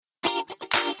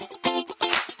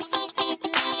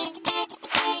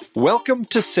Welcome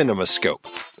to CinemaScope,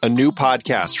 a new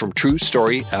podcast from True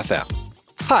Story FM.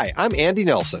 Hi, I'm Andy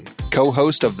Nelson,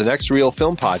 co-host of the Next Reel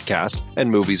Film podcast and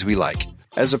Movies We Like.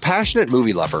 As a passionate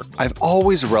movie lover, I've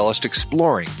always relished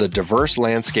exploring the diverse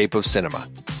landscape of cinema.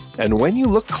 And when you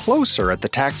look closer at the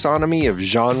taxonomy of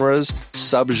genres,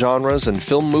 subgenres, and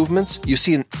film movements, you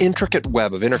see an intricate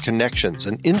web of interconnections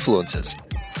and influences.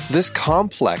 This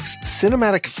complex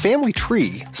cinematic family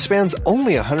tree spans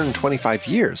only 125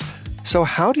 years. So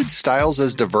how did styles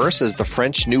as diverse as the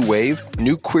French New Wave,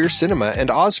 New Queer Cinema,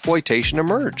 and Ozploitation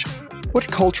emerge? What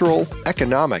cultural,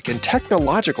 economic, and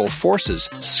technological forces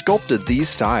sculpted these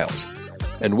styles?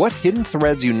 And what hidden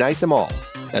threads unite them all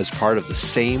as part of the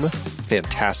same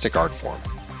fantastic art form?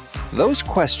 Those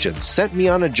questions sent me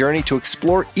on a journey to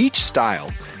explore each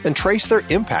style and trace their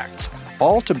impacts,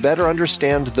 all to better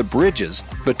understand the bridges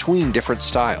between different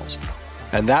styles.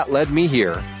 And that led me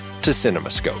here to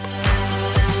CinemaScope.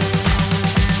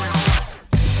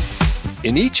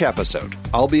 In each episode,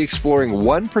 I'll be exploring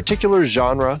one particular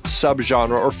genre,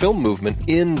 subgenre, or film movement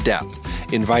in depth,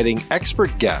 inviting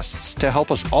expert guests to help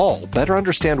us all better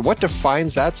understand what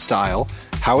defines that style,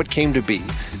 how it came to be,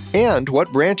 and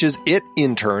what branches it,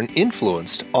 in turn,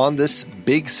 influenced on this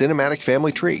big cinematic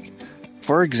family tree.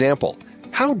 For example,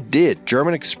 how did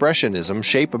German Expressionism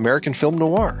shape American film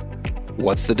noir?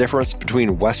 What's the difference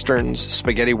between Westerns,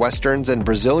 spaghetti Westerns, and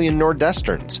Brazilian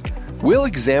Nordwesterns? We'll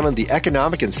examine the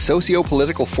economic and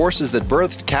socio-political forces that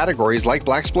birthed categories like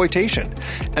blaxploitation,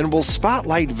 and we'll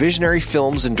spotlight visionary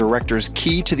films and directors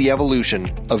key to the evolution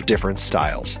of different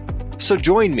styles. So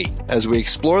join me as we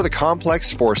explore the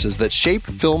complex forces that shape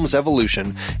film's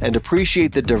evolution and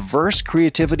appreciate the diverse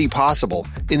creativity possible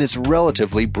in its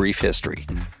relatively brief history.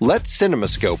 Let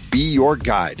CinemaScope be your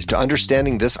guide to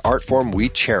understanding this art form we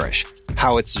cherish,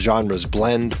 how its genres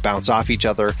blend, bounce off each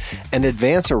other, and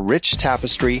advance a rich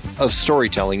tapestry of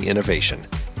storytelling innovation.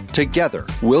 Together,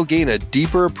 we'll gain a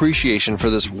deeper appreciation for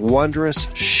this wondrous,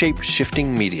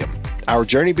 shape-shifting medium. Our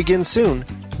journey begins soon.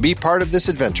 Be part of this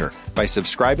adventure by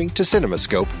subscribing to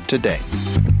CinemaScope today.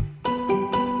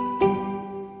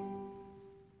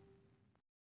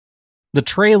 The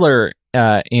trailer,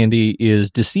 Andy,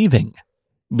 is deceiving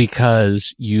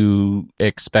because you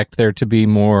expect there to be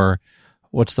more,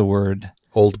 what's the word?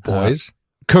 Old boys?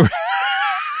 Correct.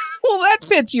 Well, that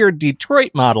fits your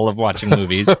Detroit model of watching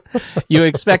movies. You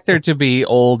expect there to be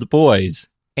old boys.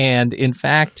 And in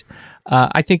fact,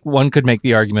 I think one could make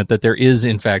the argument that there is,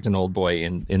 in fact, an old boy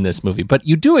in this movie. But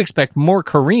you do expect more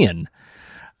Korean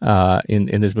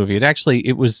in this movie.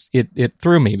 It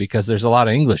threw me because there's a lot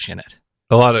of English in it.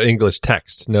 A lot of English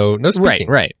text. No speaking.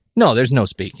 Right. No, there's no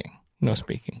speaking. No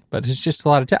speaking. But it's just a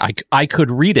lot of text. I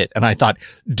could read it, and I thought,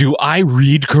 do I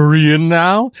read Korean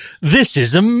now? This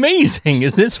is amazing.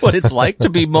 Is this what it's like to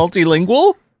be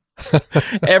multilingual?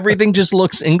 Everything just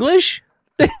looks English?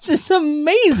 This is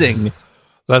amazing.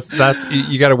 That's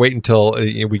you got to wait until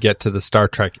we get to the Star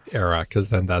Trek era, because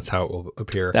then that's how it will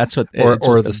appear. That's what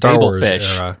or the Star Wars era.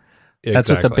 Exactly. That's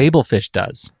what the Babelfish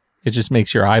does. It just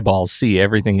makes your eyeballs see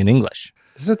everything in English.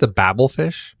 Isn't it the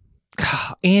Babelfish?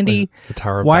 Andy, the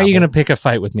Tower of why Babel? are you going to pick a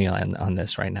fight with me on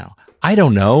this right now? I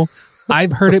don't know.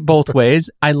 I've heard it both ways.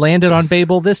 I landed on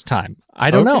Babel this time.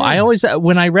 I don't know. I always,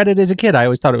 when I read it as a kid, I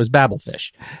always thought it was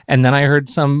Babelfish. And then I heard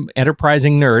some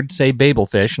enterprising nerd say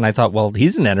Babelfish, and I thought, well,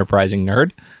 he's an enterprising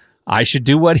nerd. I should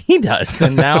do what he does.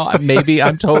 And now maybe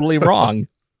I'm totally wrong.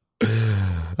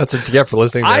 That's what you get for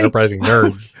listening to enterprising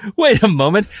nerds. Wait a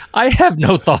moment. I have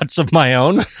no thoughts of my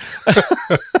own.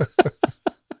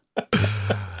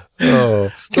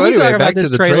 So anyway, back to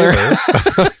the trailer.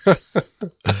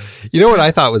 You know what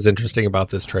I thought was interesting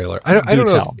about this trailer? I don't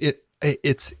know if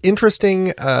it's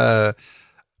interesting. Well,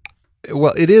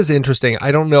 it is interesting.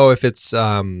 I don't know if it's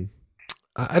I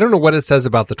don't know what it says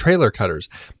about the trailer cutters,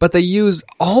 but they use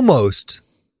almost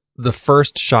the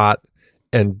first shot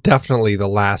and definitely the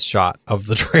last shot of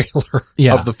the trailer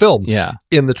of the film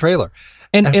in the trailer.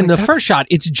 And in the first shot,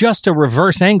 it's just a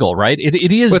reverse angle, right?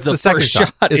 It is the first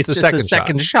shot. It's the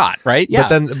second shot, right? Yeah.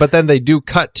 But then they do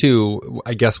cut to,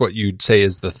 I guess what you'd say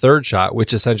is the third shot,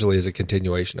 which essentially is a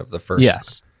continuation of the first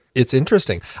shot. It's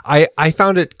interesting. I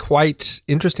found it quite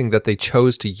interesting that they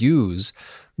chose to use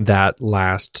that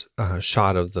last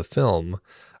shot of the film,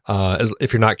 as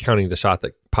if you're not counting the shot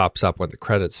that pops up when the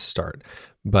credits start.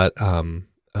 But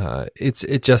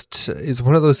it just is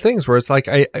one of those things where it's like,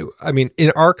 I mean,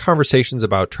 in our conversations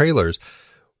about trailers,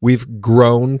 we've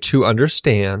grown to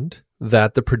understand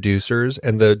that the producers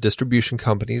and the distribution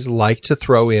companies like to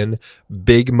throw in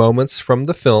big moments from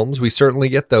the films. We certainly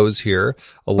get those here.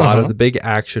 A lot of the big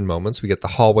action moments. We get the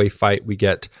hallway fight. We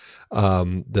get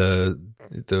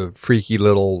the freaky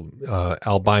little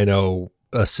albino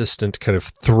assistant kind of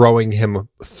throwing him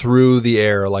through the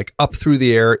air, like up through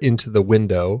the air into the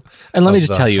window. And let me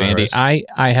just tell you, Andy, I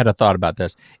had a thought about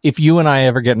this. If you and I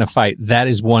ever get in a fight, that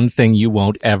is one thing you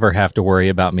won't ever have to worry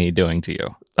about me doing to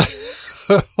you.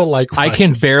 Likewise. I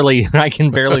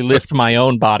can barely lift my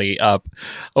own body up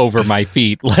over my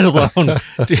feet, let alone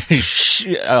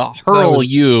hurl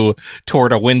you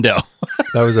toward a window.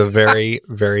 That was a very,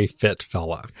 very fit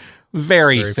fella.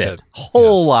 Very fit.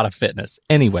 Whole lot of fitness.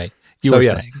 Anyway, you were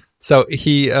saying. So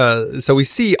so we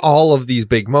see all of these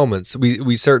big moments.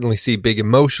 We certainly see big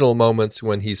emotional moments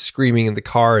when he's screaming in the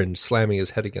car and slamming his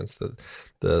head against the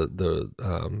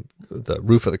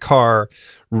roof of the car,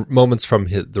 moments from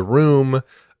the room.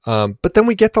 But then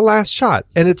we get the last shot,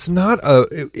 and it's not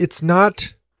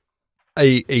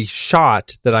a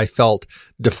shot that I felt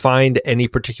defined any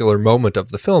particular moment of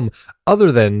the film,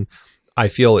 other than I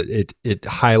feel it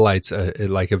highlights a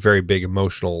very big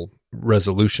emotional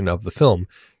resolution of the film,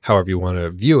 however you want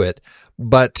to view it.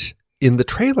 But in the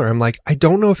trailer, I'm like, I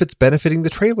don't know if it's benefiting the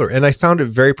trailer. And I found it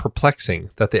very perplexing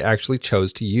that they actually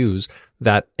chose to use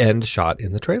that end shot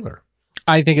in the trailer.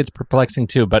 I think it's perplexing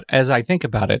too, but as I think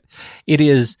about it,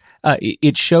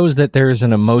 it shows that there is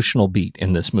an emotional beat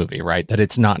in this movie, right? That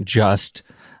it's not just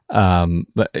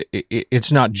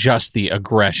it's not just the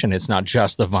aggression, it's not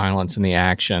just the violence and the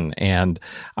action. And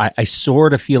I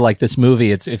sort of feel like this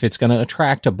movie, if it's going to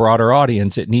attract a broader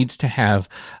audience, it needs to have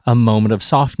a moment of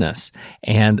softness,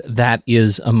 and that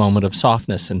is a moment of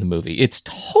softness in the movie. It's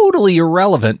totally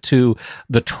irrelevant to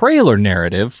the trailer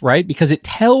narrative, right? Because it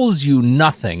tells you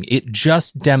nothing. It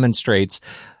just demonstrates,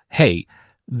 hey,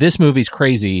 this movie's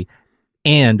crazy,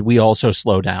 and we also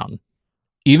slow down.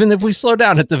 Even if we slow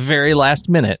down at the very last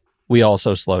minute, we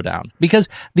also slow down. Because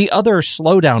the other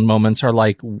slowdown moments are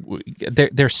like,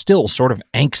 they're still sort of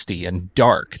angsty and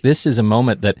dark. This is a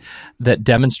moment that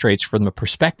demonstrates from the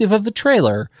perspective of the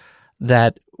trailer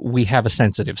that we have a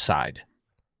sensitive side.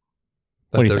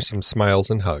 That there's some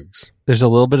smiles and hugs. There's a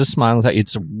little bit of smiles.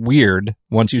 It's weird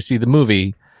once you see the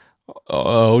movie.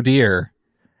 Oh dear.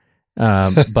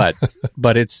 But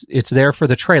it's there for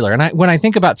the trailer. And when I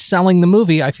think about selling the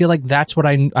movie, I feel like that's what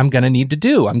I'm going to need to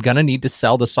do. I'm going to need to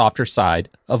sell the softer side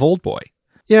of Oldboy.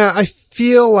 Yeah, I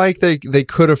feel like they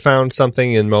could have found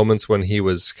something in moments when he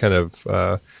was kind of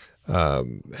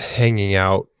hanging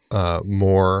out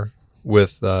more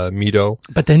with Mito.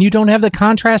 But then you don't have the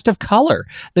contrast of color.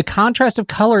 The contrast of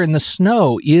color in the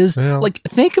snow is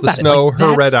think about the snow, it.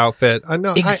 her red outfit. I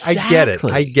know.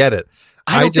 Exactly. I get it.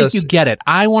 I don't think you get it.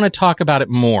 I want to talk about it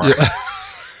more. Yeah.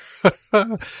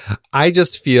 I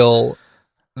just feel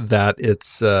that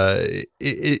it's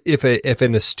if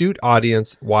an astute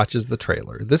audience watches the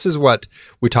trailer, this is what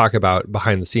we talk about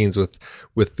behind the scenes with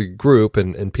the group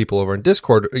and people over in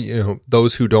Discord. You know,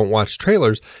 those who don't watch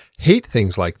trailers hate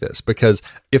things like this, because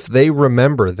if they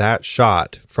remember that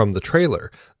shot from the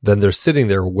trailer, then they're sitting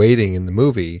there waiting in the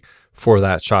movie for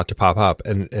that shot to pop up.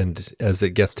 And as it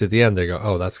gets to the end, they go,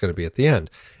 oh, that's going to be at the end.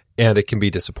 And it can be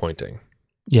disappointing.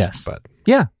 Yes. But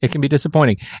yeah, it can be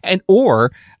disappointing.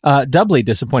 Or doubly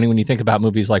disappointing when you think about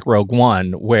movies like Rogue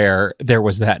One, where there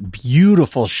was that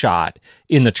beautiful shot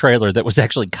in the trailer that was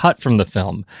actually cut from the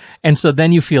film. And so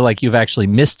then you feel like you've actually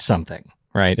missed something,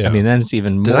 right? Yeah. I mean, then it's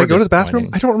even more. Did I go to the bathroom?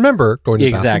 I don't remember going to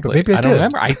the bathroom. But maybe I did. Don't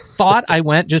remember. I thought I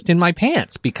went just in my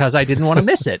pants because I didn't want to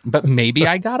miss it, but maybe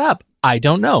I got up. I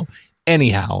don't know.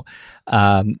 Anyhow,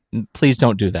 please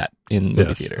don't do that in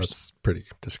movie theaters. That's pretty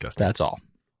disgusting. That's all.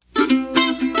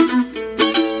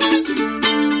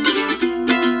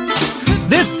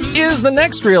 This is The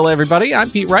Next Reel, everybody.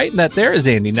 I'm Pete Wright, and that there is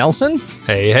Andy Nelson.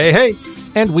 Hey.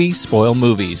 And we spoil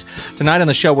movies. Tonight on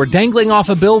the show, we're dangling off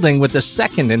a building with the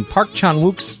second in Park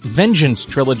Chan-wook's Vengeance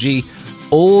trilogy,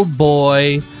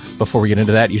 Oldboy. Before we get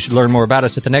into that, you should learn more about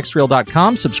us at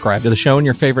thenextreel.com, subscribe to the show in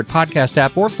your favorite podcast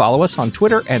app, or follow us on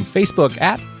Twitter and Facebook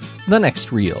at The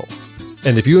Next Reel.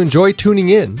 And if you enjoy tuning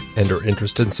in and are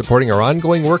interested in supporting our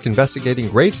ongoing work investigating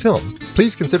great film,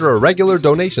 please consider a regular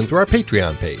donation through our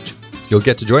Patreon page. You'll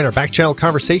get to join our back channel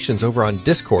conversations over on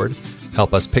Discord,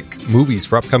 help us pick movies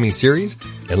for upcoming series,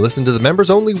 and listen to the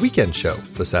members-only weekend show,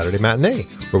 The Saturday Matinee,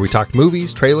 where we talk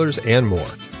movies, trailers, and more.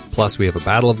 Plus, we have a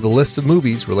battle of the lists of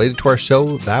movies related to our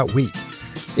show that week.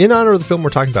 In honor of the film we're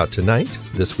talking about tonight,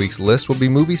 this week's list will be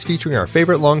movies featuring our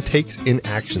favorite long takes in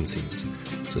action scenes.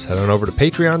 Just head on over to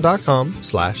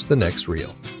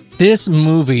patreon.com/thenextreel. This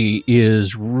movie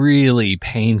is really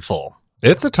painful.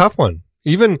 It's a tough one.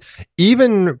 Even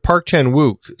Park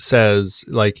Chan-wook says,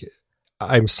 like,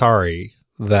 I'm sorry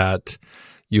that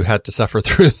you had to suffer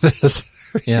through this.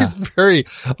 Yeah. He's very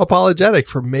apologetic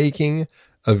for making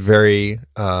a very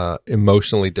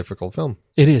emotionally difficult film.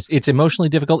 It is. It's emotionally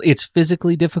difficult. It's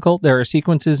physically difficult. There are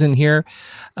sequences in here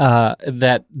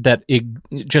that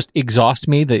just exhaust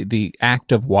me. The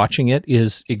act of watching it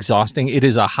is exhausting. It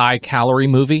is a high calorie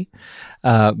movie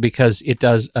because it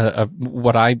does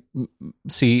what I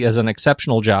see as an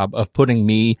exceptional job of putting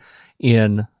me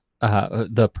in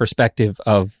the perspective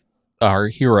of our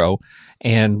hero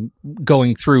and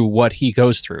going through what he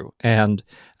goes through. And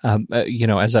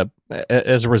as a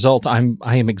result, I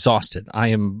am exhausted. I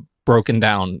am broken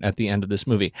down at the end of this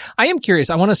movie. I am curious.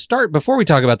 I want to start, before we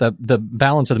talk about the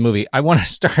balance of the movie, I want to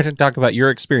start to talk about your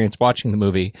experience watching the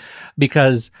movie,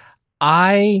 because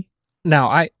I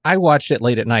watched it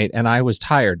late at night and I was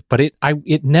tired, but it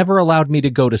never allowed me to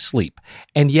go to sleep.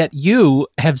 And yet you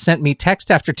have sent me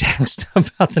text after text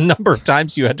about the number of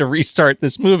times you had to restart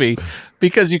this movie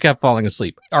because you kept falling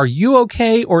asleep. Are you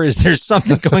okay, or is there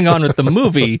something going on with the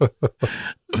movie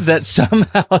that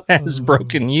somehow has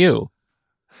broken you?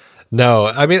 No,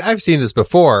 I mean, I've seen this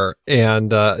before, and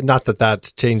not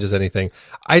that changes anything.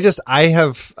 I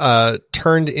have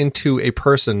turned into a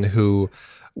person who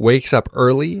wakes up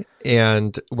early,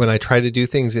 and when I try to do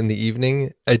things in the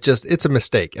evening, it's a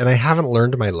mistake, and I haven't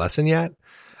learned my lesson yet.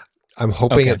 I'm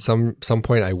hoping at some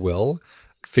point I will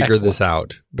figure this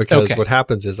out, because what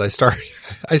happens is I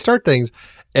start things,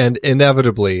 and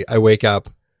inevitably I wake up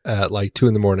at like 2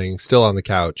 a.m, still on the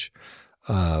couch.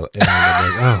 And I'm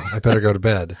like, I better go to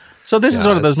bed. So this is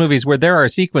one of those movies where there are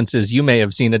sequences you may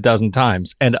have seen a dozen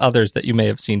times and others that you may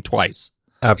have seen twice.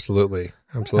 Absolutely.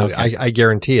 Okay. I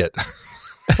guarantee it.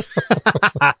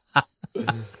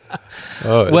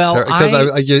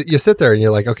 Because you sit there and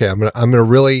you're like, okay, I'm gonna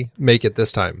really make it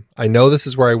this time. I know this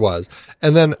is where I was,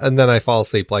 and then I fall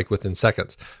asleep like within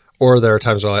seconds. Or there are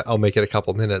times where I'll make it a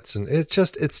couple minutes, and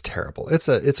it's terrible. It's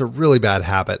a really bad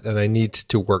habit, and I need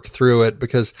to work through it,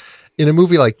 because in a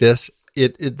movie like this,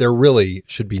 there really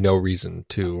should be no reason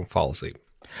to fall asleep.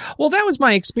 Well, that was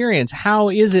my experience. How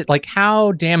is it, like,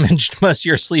 how damaged must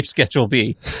your sleep schedule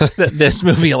be that this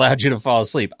movie allowed you to fall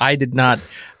asleep? I did not.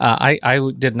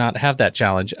 I did not have that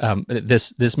challenge.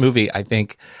 This movie, I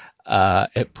think,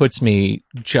 it puts me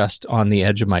just on the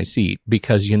edge of my seat,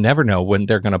 because you never know when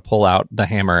they're going to pull out the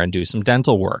hammer and do some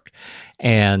dental work.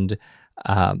 And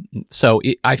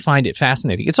I find it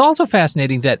fascinating. It's also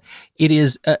fascinating that it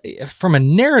is, from a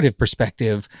narrative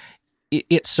perspective,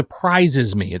 it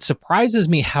surprises me. It surprises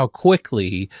me how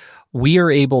quickly we are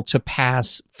able to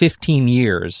pass 15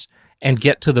 years and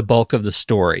get to the bulk of the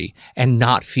story and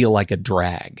not feel like a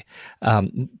drag.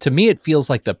 To me, it feels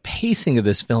like the pacing of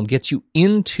this film gets you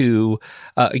into,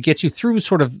 gets you through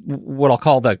sort of what I'll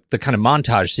call the kind of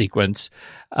montage sequence,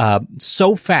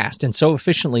 so fast and so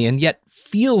efficiently, and yet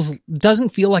doesn't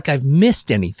feel like I've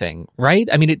missed anything, right?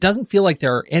 I mean, it doesn't feel like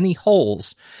there are any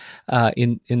holes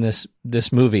in this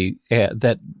movie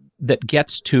that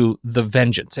gets to the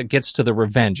vengeance, it gets to the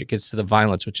revenge, it gets to the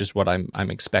violence, which is what I'm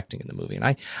expecting in the movie. And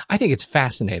I think it's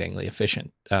fascinatingly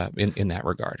efficient in that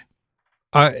regard.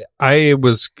 I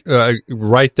was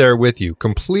right there with you,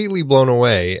 completely blown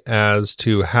away as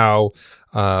to how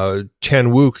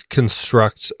Chan-wook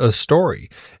constructs a story.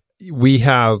 We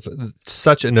have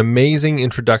such an amazing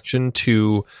introduction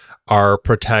to our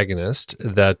protagonist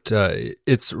that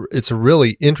it's a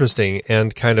really interesting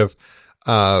and kind of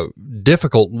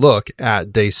difficult look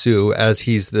at Dae-soo as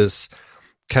he's this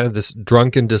kind of this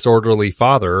drunken, disorderly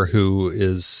father who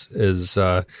is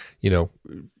the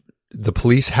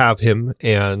police have him,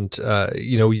 and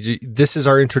this is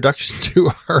our introduction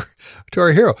to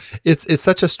our hero. It's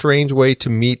such a strange way to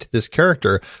meet this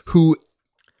character who,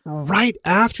 right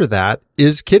after that,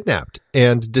 is kidnapped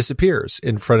and disappears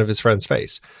in front of his friend's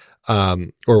face,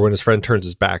 or when his friend turns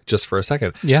his back just for a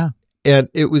second. Yeah. And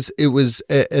it was,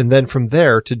 and then from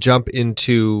there to jump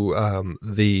into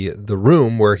the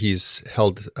room where he's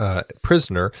held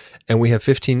prisoner, and we have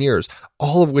 15 years,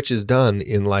 all of which is done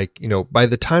in by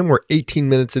the time we're 18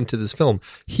 minutes into this film,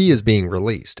 he is being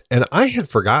released. And I had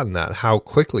forgotten how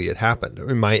quickly it happened.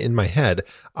 In my head,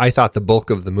 I thought the bulk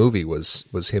of the movie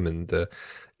was him in the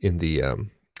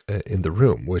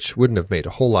room, which wouldn't have made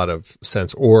a whole lot of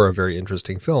sense or a very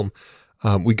interesting film.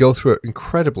 We go through it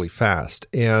incredibly fast,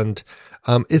 and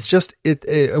it's just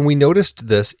and we noticed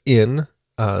this in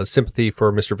Sympathy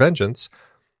for Mr. Vengeance.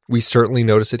 We certainly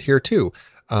notice it here too.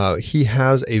 He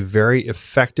has a very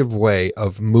effective way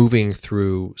of moving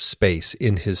through space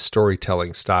in his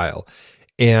storytelling style,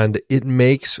 and it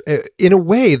makes, in a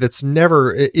way that's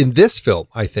never in this film,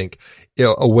 I think,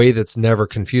 a way that's never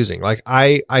confusing. Like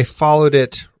I followed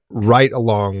it right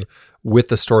along with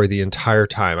the story the entire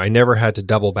time. I never had to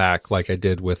double back like I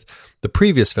did with the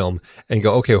previous film and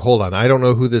go, okay, hold on. I don't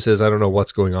know who this is. I don't know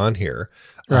what's going on here.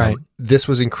 Right. This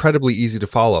was incredibly easy to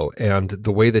follow. And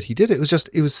the way that he did it,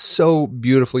 it was so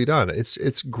beautifully done.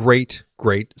 It's great,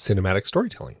 great cinematic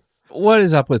storytelling. What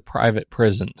is up with private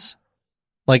prisons?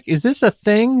 Like, is this a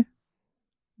thing?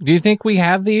 Do you think we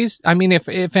have these? I mean,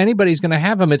 if anybody's going to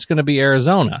have them, it's going to be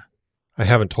Arizona. I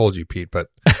haven't told you, Pete, but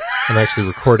I'm actually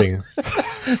recording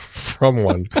from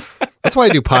one. That's why I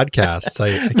do podcasts.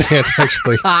 I can't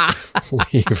actually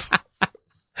leave.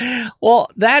 Well,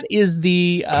 that is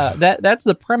that's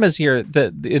the premise here.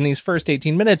 That in these first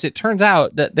 18 minutes, it turns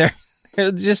out that there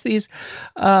are just these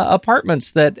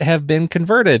apartments that have been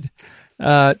converted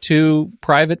to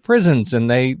private prisons, and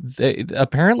they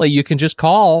apparently you can just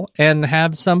call and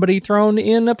have somebody thrown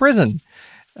in a prison.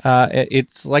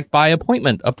 It's like by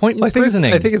appointment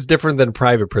prisoning. I think it's different than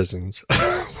private prisons,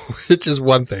 which is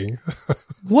one thing.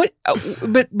 What?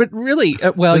 But really,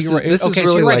 well, you're right. This is okay,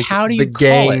 really so you're right. like How do you the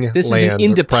call it? This is an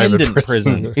independent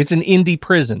prison. It's an indie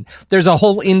prison. There's a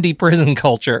whole indie prison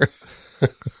culture.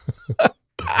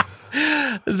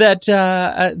 It's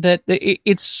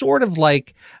sort of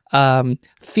like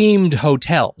themed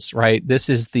hotels, right? This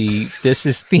is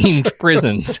themed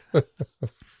prisons.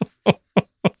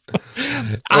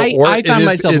 I found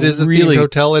myself it is a really themed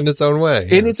hotel in its own way.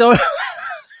 In its own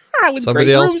with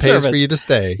somebody else pays service for you to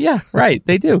stay. Yeah, right.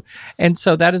 They do. And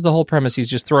so that is the whole premise. He's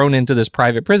just thrown into this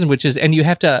private prison, and you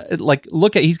have to like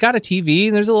look at, he's got a TV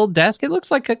and there's a little desk. It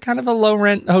looks like a kind of a low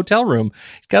rent hotel room.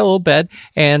 He's got a little bed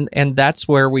and that's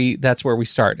where we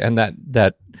start. And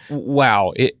that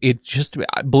wow, it just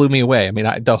blew me away. I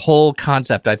mean, the whole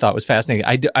concept I thought was fascinating.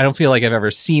 I don't feel like I've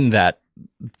ever seen that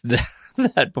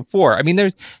before. I mean,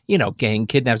 there's, gang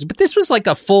kidnaps, but this was like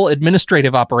a full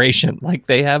administrative operation. Like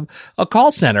they have a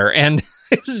call center and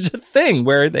it was a thing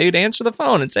where they'd answer the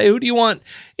phone and say, who do you want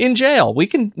in jail? We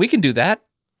can do that.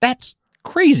 That's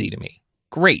crazy to me.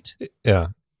 Great. Yeah.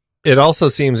 It also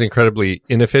seems incredibly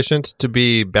inefficient to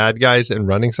be bad guys and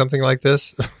running something like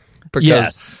this.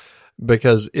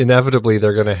 Because inevitably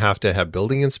they're going to have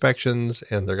building inspections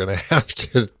and they're going to have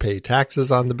to pay taxes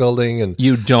on the building. And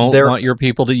you don't want your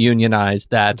people to unionize.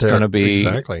 That's going to be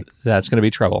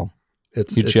trouble.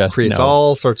 It creates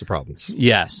all sorts of problems.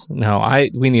 Yes. No,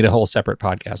 we need a whole separate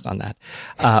podcast on that.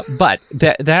 But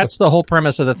that's the whole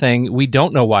premise of the thing. We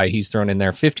don't know why he's thrown in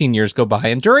there. 15 years go by.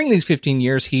 And during these 15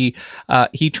 years, he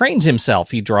trains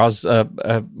himself. He draws a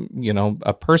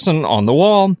person on the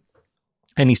wall.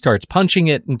 And he starts punching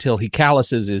it until he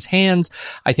calluses his hands.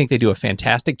 I think they do a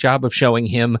fantastic job of showing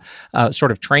him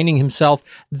sort of training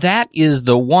himself. That is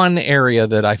the one area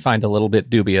that I find a little bit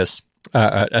dubious,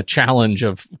 a challenge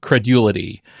of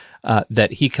credulity,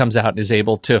 that he comes out and is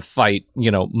able to fight,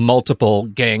 multiple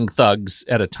gang thugs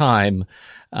at a time.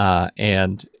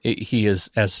 And he is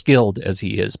as skilled as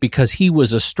he is because he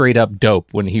was a straight up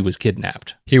dope when he was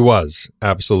kidnapped. He was,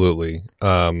 absolutely.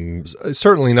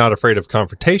 Certainly not afraid of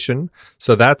confrontation.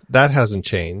 So that hasn't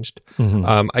changed.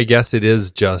 Mm-hmm. I guess it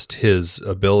is just his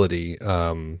ability.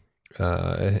 And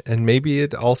maybe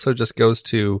it also just goes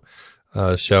to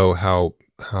show how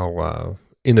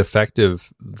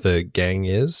ineffective the gang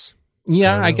is.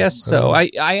 Yeah, I guess so. I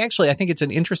think it's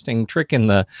an interesting trick in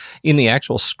the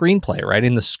actual screenplay, right?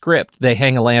 In the script, they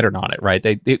hang a lantern on it, right?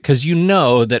 Because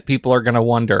that people are going to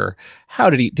wonder,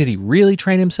 did he really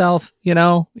train himself,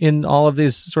 in all of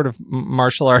these sort of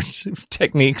martial arts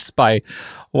techniques by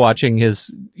watching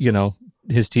his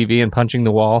TV and punching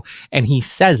the wall. And he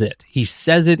says it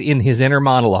in his inner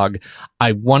monologue.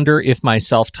 I wonder if my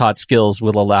self-taught skills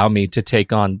will allow me to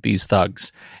take on these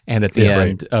thugs. And at the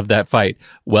end of that fight,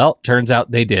 well, turns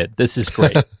out they did. This is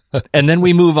great. And then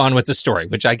we move on with the story,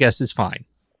 which I guess is fine.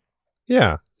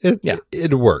 Yeah.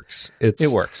 It works. It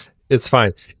works. It's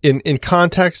fine. In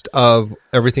context of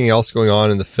everything else going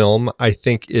on in the film, I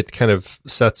think it kind of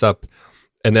sets up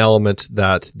an element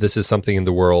that this is something in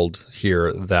the world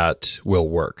here that will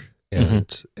work.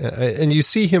 And and you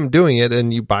see him doing it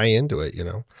and you buy into it,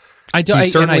 He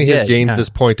certainly has gained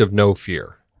this point of no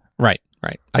fear. Right.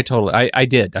 I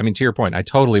did. I mean, to your point, I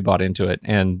totally bought into it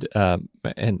and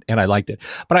I liked it.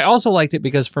 But I also liked it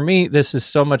because for me, this is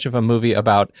so much of a movie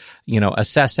about,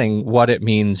 assessing what it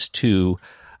means to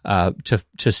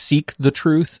seek the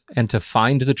truth and to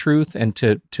find the truth and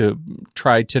to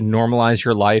try to normalize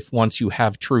your life once you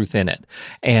have truth in it.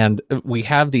 And we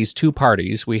have these two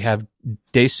parties. We have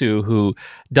Daesu, who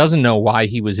doesn't know why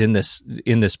he was in this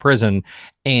prison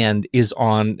and is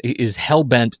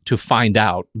hell-bent to find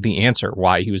out the answer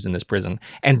why he was in this prison.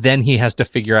 And then he has to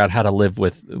figure out how to live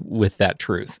with that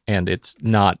truth. And it's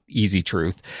not easy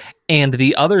truth. And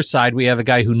the other side, we have a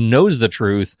guy who knows the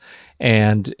truth,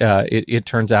 and it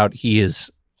turns out he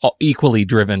is equally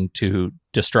driven to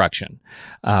destruction,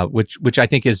 which I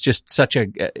think is just such a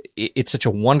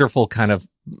wonderful kind of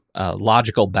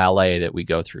logical ballet that we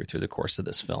go through the course of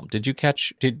this film. Did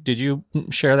you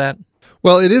share that?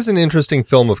 Well, it is an interesting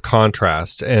film of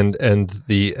contrast and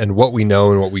what we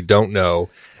know and what we don't know,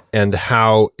 and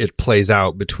how it plays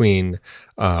out between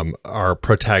our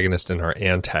protagonist and our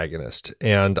antagonist.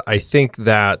 And I think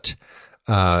that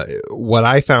what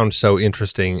I found so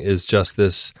interesting is just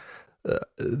this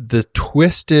the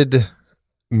twisted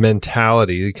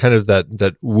mentality, kind of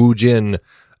that Wu Jin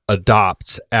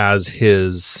adopts as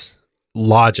his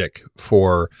logic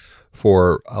for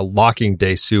locking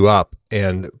Daesu up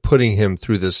and putting him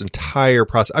through this entire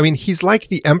process. I mean, he's like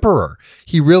the emperor.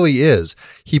 He really is.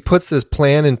 He puts this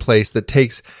plan in place that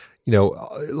takes,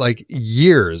 like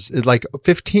years, like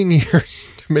 15 years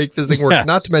to make this thing work. Yes.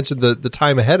 Not to mention the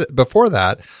time ahead before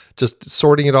that, just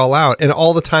sorting it all out. And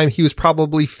all the time he was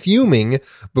probably fuming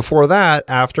before that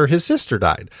after his sister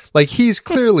died. Like, he's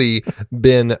clearly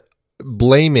been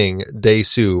blaming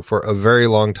Daesu for a very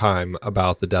long time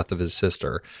about the death of his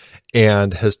sister,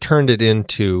 and has turned it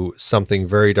into something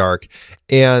very dark.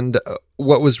 And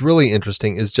what was really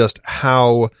interesting is just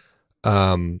how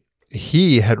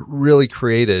he had really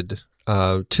created,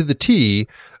 to the T,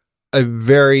 a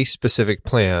very specific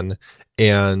plan,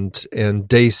 and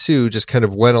Daesu just kind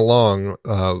of went along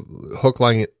hook,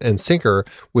 line, and sinker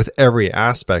with every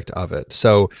aspect of it.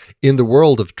 So in the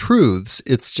world of truths,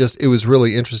 it was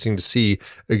really interesting to see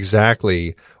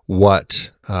exactly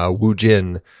what Wu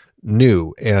Jin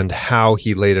knew and how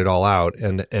he laid it all out,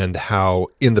 and how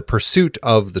in the pursuit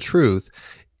of the truth,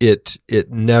 it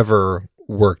never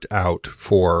worked out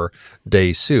for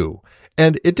Daesu.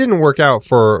 And it didn't work out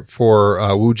for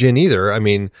Wu Jin either. I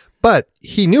mean, but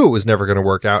he knew it was never going to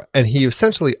work out, and he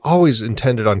essentially always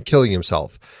intended on killing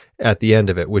himself at the end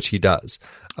of it, which he does.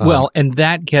 Well, and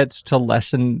that gets to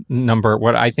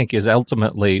what I think is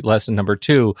ultimately lesson number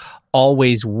 2.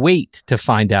 Always wait to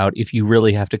find out if you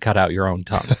really have to cut out your own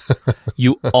tongue.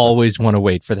 You always want to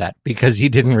wait for that, because he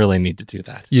didn't really need to do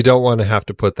that. You don't want to have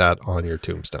to put that on your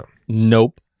tombstone.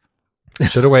 Nope.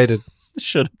 Should have waited.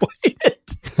 Should have waited.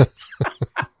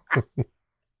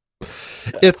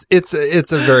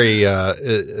 It's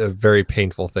a very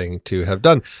painful thing to have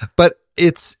done, but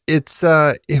it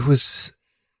was,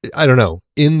 I don't know,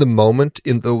 in the moment,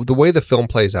 in the way the film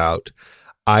plays out,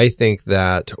 I think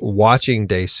that watching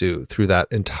Daesu through that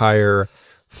entire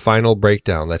final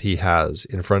breakdown that he has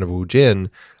in front of Wu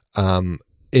Jin,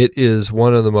 it is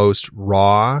one of the most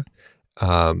raw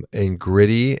and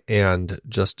gritty and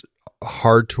just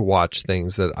hard to watch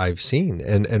things that I've seen,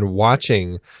 and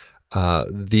watching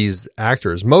these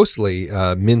actors, mostly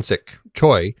Min-sik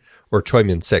Choi, or Choi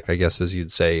Min-sik, I guess, as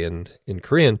you'd say in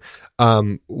Korean,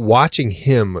 watching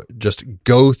him just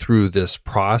go through this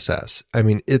process. I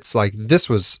mean, it's like, this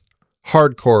was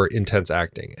hardcore, intense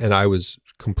acting, and I was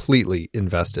completely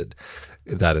invested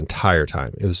that entire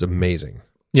time. It was amazing.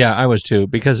 Yeah, I was too,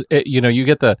 because you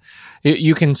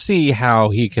can see how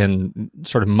he can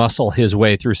sort of muscle his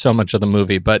way through so much of the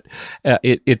movie, but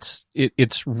it's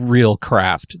real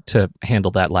craft to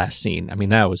handle that last scene. I mean,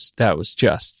 that was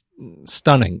just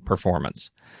stunning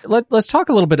performance. Let's talk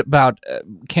a little bit about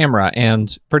camera,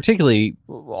 and particularly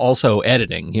also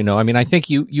editing. I mean, I think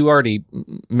you already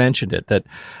mentioned it, that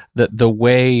the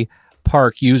way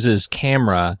Park uses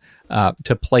camera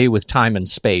to play with time and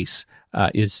space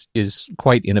is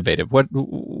quite innovative. What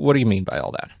do you mean by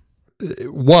all that?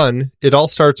 One, it all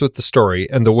starts with the story,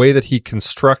 and the way that he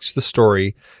constructs the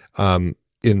story in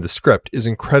the script is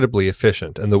incredibly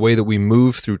efficient, and the way that we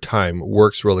move through time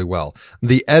works really well.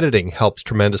 The editing helps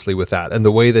tremendously with that, and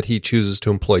the way that he chooses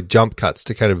to employ jump cuts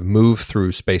to kind of move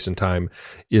through space and time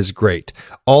is great.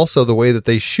 Also, the way that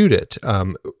they shoot it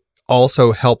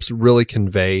also helps really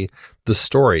convey the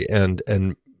story and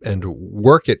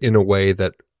work it in a way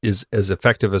that is as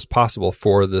effective as possible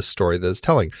for this story that it's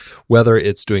telling. Whether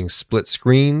it's doing split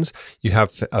screens, you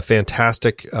have a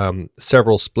fantastic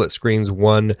several split screens.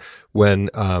 One when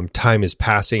time is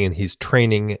passing and he's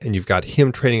training, and you've got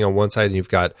him training on one side, and you've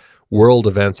got world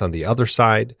events on the other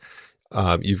side.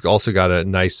 You've also got a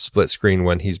nice split screen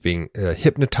when he's being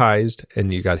hypnotized,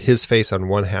 and you got his face on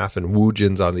one half and Wu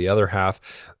Jin's on the other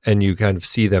half, and you kind of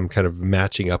see them kind of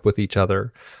matching up with each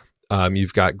other.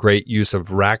 You've got great use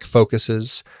of rack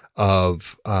focuses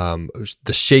of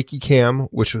the shaky cam,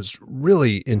 which was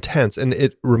really intense. And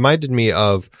it reminded me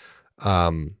of,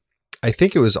 I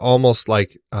think it was almost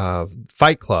like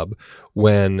Fight Club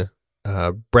when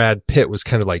Brad Pitt was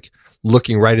kind of like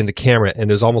looking right in the camera, and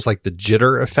it was almost like the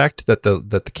jitter effect that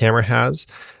the camera has.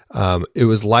 It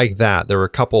was like that. There were a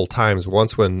couple times,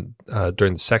 once when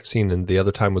during the sex scene, and the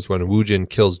other time was when Wu Jin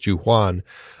kills Ju Huan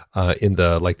in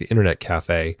the internet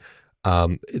cafe.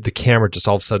 The camera just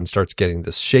all of a sudden starts getting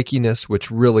this shakiness, which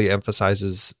really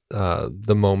emphasizes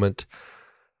the moment.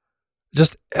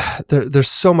 Just there's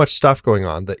so much stuff going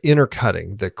on. The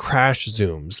intercutting, the crash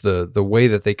zooms, the way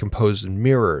that they composed in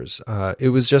mirrors. It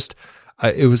was just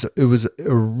it was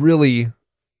a really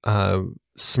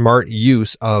smart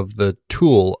use of the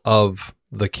tool of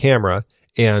the camera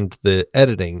and the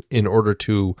editing in order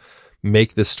to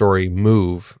make the story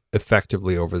move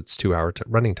effectively over its 2-hour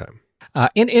running time.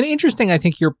 And interesting, I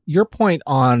think your point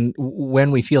on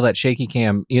when we feel that shaky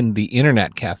cam in the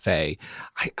internet cafe,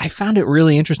 I found it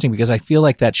really interesting because I feel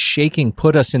like that shaking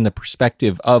put us in the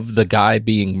perspective of the guy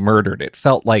being murdered. It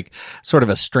felt like sort of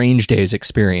a Strange Days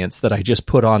experience that I just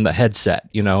put on the headset,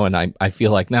 and I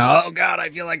feel like now, oh God,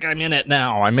 I feel like I'm in it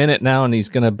now, and he's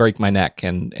going to break my neck.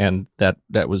 And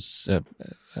that was,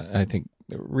 I think,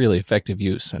 really effective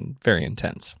use and very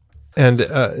intense. And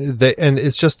and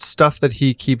it's just stuff that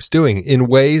he keeps doing in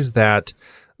ways that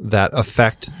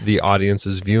affect the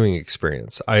audience's viewing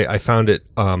experience. I found it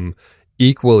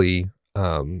equally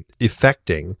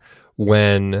affecting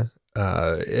when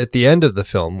at the end of the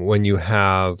film, when you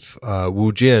have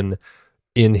Wu Jin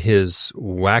in his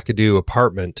wackadoo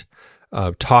apartment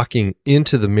talking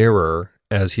into the mirror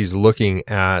as he's looking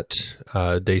at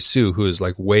Dae-soo, who is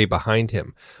like way behind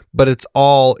him. But it's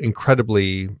all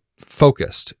incredibly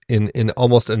focused in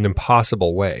almost an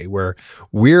impossible way, where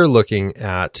we're looking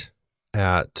at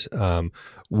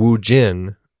Wu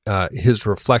Jin, his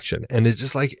reflection, and it's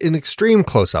just like an extreme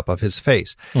close-up of his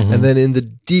face. Mm-hmm. And then in the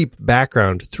deep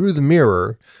background through the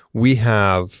mirror, we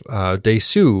have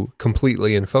Dae-soo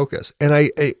completely in focus. And I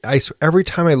every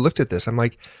time I looked at this, I'm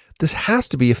like, this has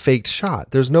to be a faked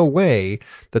shot. There's no way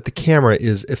that the camera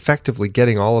is effectively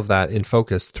getting all of that in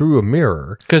focus through a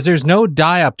mirror. Because there's no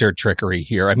diopter trickery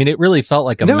here. I mean, it really felt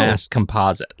like a masked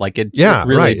composite. Like it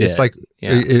really right. did. It's like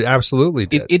it absolutely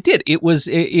did. It did. It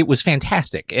was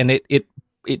fantastic, and it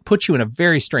puts you in a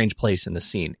very strange place in the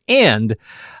scene. And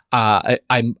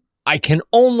I can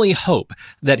only hope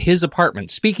that his apartment,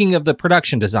 speaking of the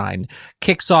production design,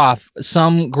 kicks off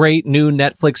some great new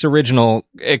Netflix original,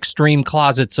 Extreme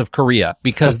Closets of Korea,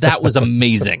 because that was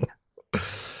amazing.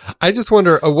 I just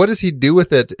wonder, what does he do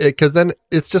with it? Because then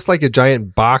it's just like a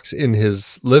giant box in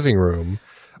his living room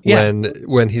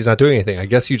when he's not doing anything. I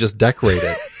guess you just decorate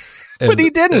it. But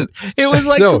he didn't. It was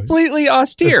like completely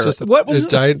austere. It's just what was a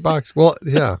giant box? Well,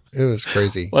 yeah, it was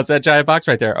crazy. What's that giant box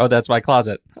right there? Oh, that's my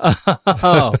closet.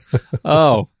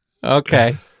 Oh,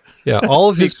 okay. Yeah, all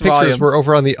of his pictures were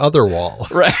over on the other wall.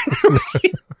 Right.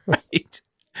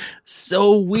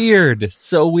 So weird.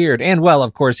 And well,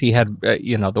 of course, he had,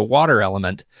 the water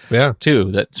element too,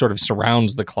 that sort of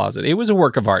surrounds the closet. It was a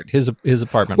work of art. His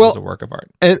apartment was a work of art.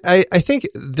 And I think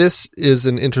this is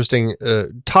an interesting,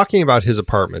 talking about his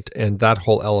apartment and that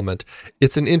whole element,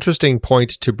 it's an interesting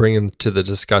point to bring into the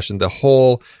discussion, the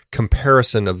whole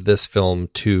comparison of this film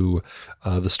to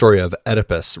the story of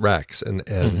Oedipus Rex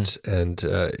and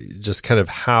just kind of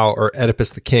how, or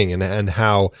Oedipus the King, and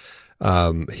how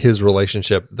his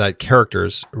relationship, that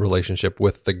character's relationship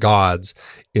with the gods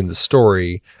in the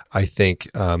story, I think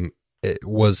it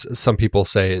was, some people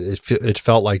say it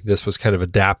felt like this was kind of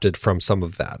adapted from some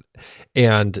of that.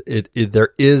 And there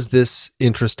is this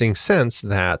interesting sense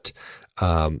that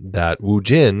that Wu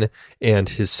Jin and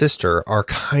his sister are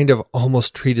kind of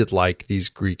almost treated like these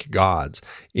Greek gods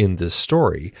in this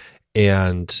story.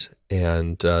 And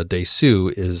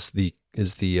Dae-soo is the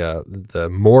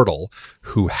mortal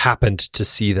who happened to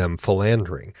see them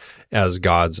philandering, as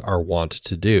gods are wont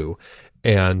to do.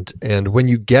 And when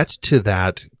you get to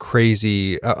that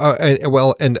crazy,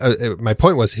 my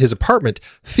point was his apartment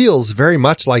feels very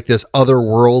much like this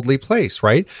otherworldly place,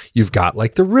 right? You've got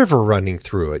like the river running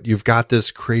through it. You've got this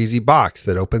crazy box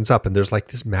that opens up, and there's like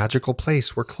this magical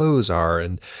place where clothes are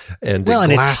and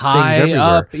glass things everywhere.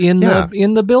 Up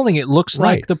in the building. It looks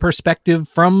like the perspective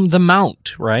from the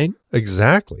mount, right?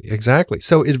 Exactly.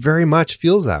 So it very much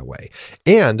feels that way.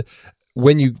 And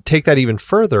when you take that even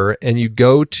further and you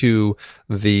go to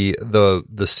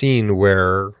the scene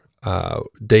where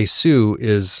Dae-soo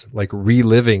is like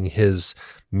reliving his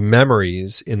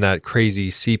memories in that crazy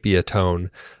sepia tone,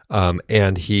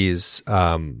 and he's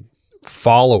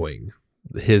following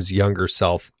his younger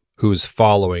self, who's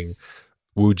following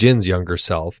Wu Jin's younger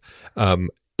self.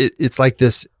 It's like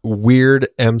this weird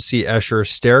MC Escher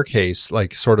staircase,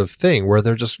 like sort of thing where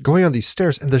they're just going on these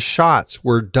stairs, and the shots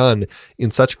were done in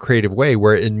such a creative way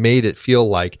where it made it feel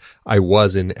like I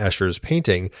was in Escher's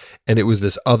painting, and it was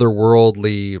this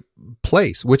otherworldly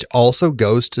place, which also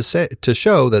goes to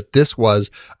show that this was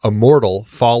a mortal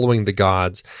following the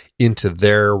gods into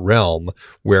their realm,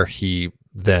 where he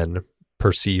then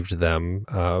perceived them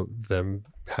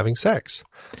having sex.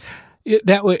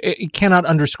 It cannot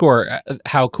underscore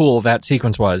how cool that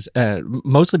sequence was,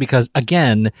 mostly because,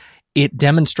 again, it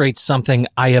demonstrates something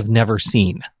I have never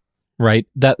seen, right?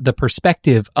 That the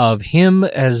perspective of him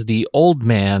as the old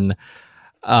man,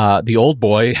 the old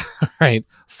boy, right,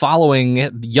 following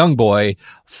the young boy,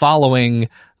 following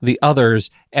the others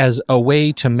as a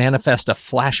way to manifest a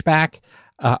flashback,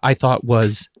 I thought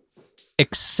was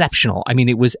exceptional. I mean,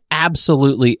 it was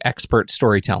absolutely expert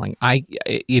storytelling.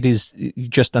 It is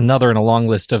just another in a long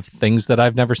list of things that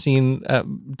I've never seen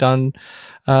done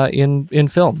in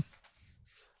film.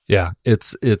 Yeah,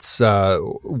 it's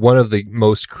one of the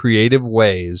most creative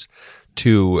ways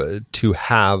to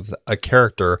have a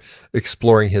character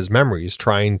exploring his memories,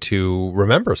 trying to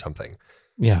remember something.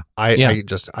 Yeah, I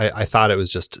thought it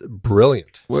was just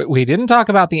brilliant. We didn't talk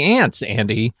about the ants,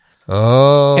 Andy.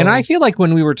 Oh. And I feel like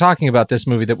when we were talking about this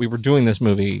movie, that we were doing this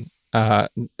movie,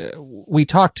 we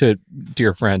talked to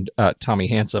dear friend Tommy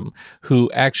Handsome,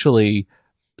 who actually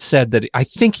said that, I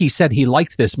think he said he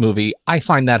liked this movie. I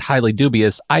find that highly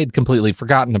dubious. I had completely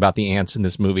forgotten about the ants in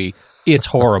this movie. It's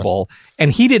horrible.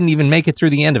 And he didn't even make it through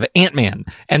the end of Ant-Man.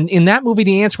 And in that movie,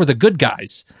 the ants were the good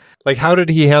guys. Like, how did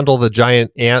he handle the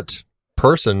giant ant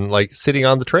person, like, sitting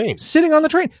on the train? Sitting on the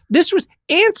train. This was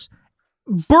ants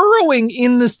burrowing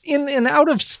in and out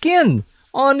of skin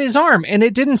on his arm, and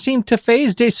it didn't seem to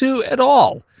faze Dessous at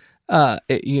all.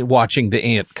 Watching the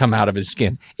ant come out of his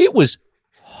skin, it was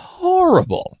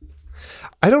horrible.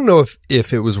 I don't know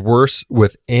if it was worse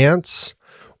with ants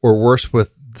or worse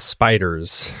with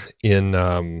spiders in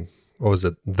what was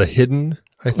it, The Hidden?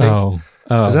 I think. Oh.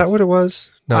 Is that what it was?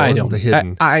 No, it wasn't The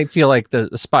Hidden. I feel like the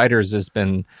spiders has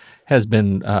been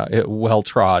well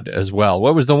trod as well.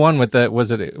 What was the one with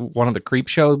was it one of the creep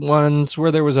show ones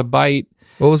where there was a bite?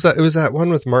 What was that? It was that one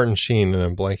with Martin Sheen, and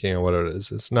I'm blanking on what it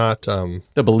is. It's not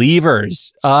The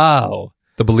Believers. Oh,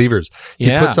 The Believers. He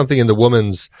put something in the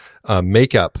woman's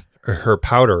makeup, or her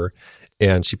powder,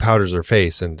 and she powders her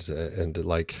face and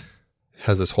like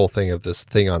has this whole thing of this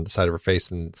thing on the side of her face,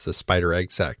 and it's a spider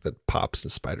egg sac that pops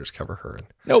and spiders cover her.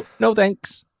 Nope, no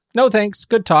thanks. No thanks.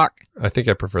 Good talk. I think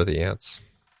I prefer the ants.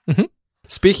 Mm-hmm.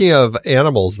 Speaking of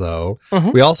animals, though,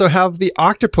 we also have the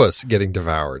octopus getting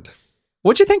devoured.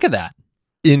 What'd you think of that?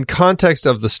 In context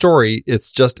of the story,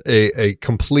 it's just a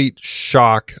complete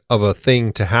shock of a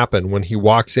thing to happen when he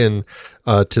walks in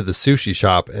to the sushi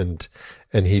shop and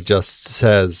he just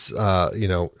says,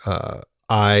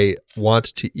 I want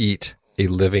to eat a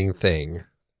living thing.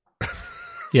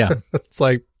 Yeah. It's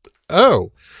like,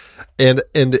 oh. And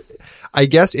I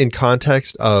guess in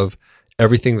context of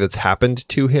everything that's happened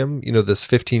to him, this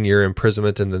 15-year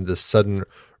imprisonment and then this sudden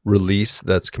release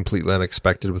that's completely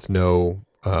unexpected with no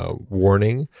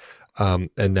warning.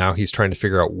 And now he's trying to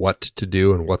figure out what to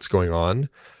do and what's going on.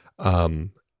 I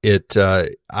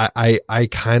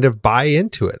kind of buy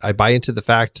into it. I buy into the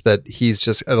fact that he's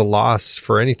just at a loss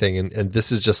for anything. And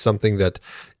this is just something that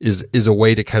is a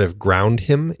way to kind of ground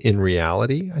him in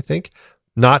reality, I think.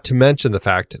 Not to mention the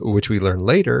fact, which we learn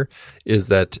later, is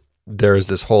that there is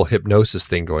this whole hypnosis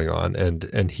thing going on.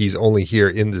 And he's only here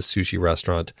in this sushi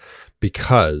restaurant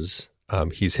because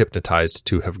he's hypnotized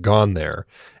to have gone there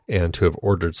and to have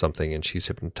ordered something. And she's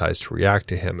hypnotized to react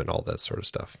to him and all that sort of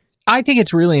stuff. I think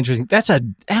it's really interesting.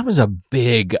 That was a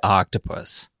big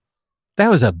octopus. That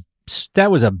was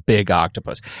a big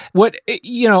octopus. What,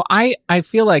 I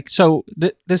feel like, so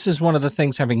this is one of the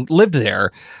things, having lived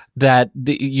there, that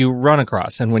you run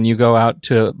across. And when you go out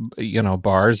to,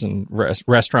 bars and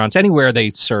restaurants, anywhere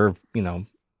they serve,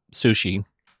 sushi,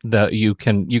 you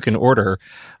can order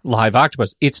live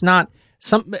octopus. It's not,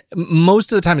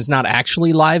 most of the time it's not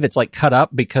actually live. It's like cut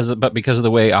up because of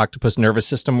the way octopus nervous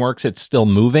system works, it's still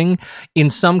moving. In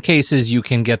some cases, you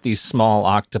can get these small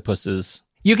octopuses.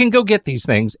 You can go get these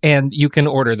things and you can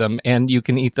order them and you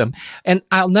can eat them. And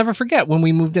I'll never forget when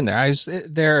we moved in there. I was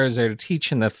there to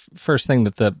teach, and the first thing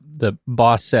that the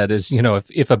boss said is,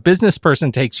 if a business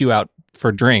person takes you out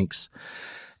for drinks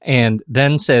and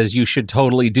then says you should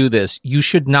totally do this, you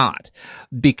should not,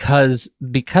 because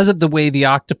of the way the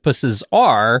octopuses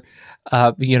are,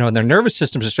 and their nervous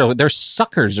systems are still, their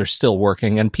suckers are still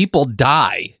working, and people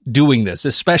die doing this,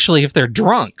 especially if they're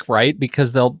drunk, right?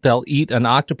 Because they'll eat an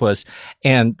octopus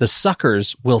and the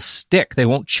suckers will stick. They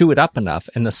won't chew it up enough,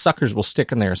 and the suckers will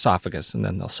stick in their esophagus, and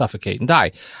then they'll suffocate and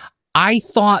die. I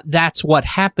thought that's what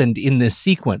happened in this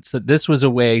sequence, that this was a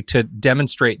way to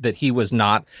demonstrate that he was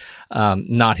not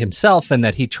himself, and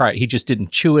that he just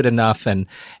didn't chew it enough, and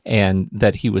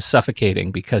that he was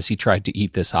suffocating because he tried to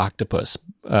eat this octopus,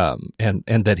 and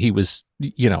that he was,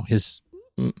 his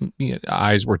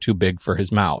eyes were too big for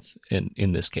his mouth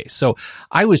in this case. So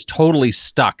I was totally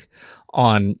stuck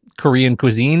on Korean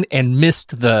cuisine and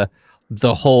missed the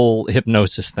whole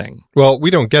hypnosis thing. Well, we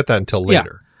don't get that until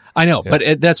later. Yeah. I know, yeah.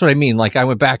 But that's what I mean. Like, I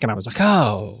went back and I was like,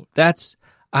 oh,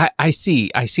 I see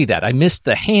that. I missed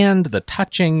the hand, the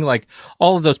touching, like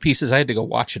all of those pieces. I had to go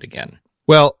watch it again.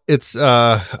 Well, it's,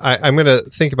 I'm going to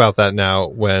think about that now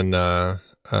when,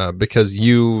 because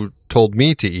you told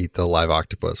me to eat the live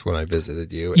octopus when I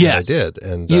visited you. And yes. I did.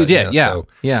 And you did. Yeah.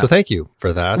 So thank you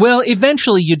for that. Well,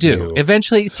 eventually you do.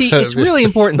 Eventually, see, it's really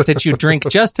important that you drink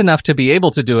just enough to be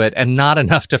able to do it and not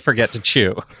enough to forget to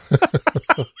chew.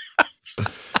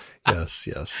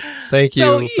 Yes. Thank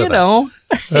you. So,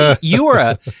 you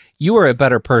are a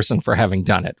better person for having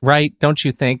done it, right? Don't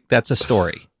you think? That's a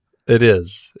story. It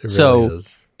is. It really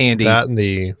is. Andy, that and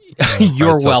the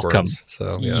you're welcome.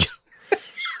 So, yes.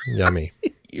 Yummy.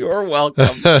 You're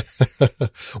welcome.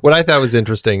 What I thought was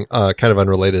interesting, kind of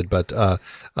unrelated, but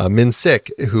Min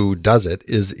Sik, who does it,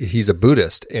 he's a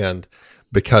Buddhist, and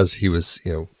because he was,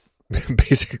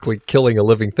 basically killing a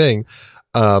living thing,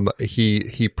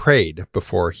 he prayed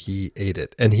before he ate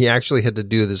it, and he actually had to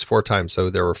do this 4 times. So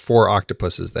there were 4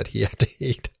 octopuses that he had to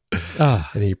eat,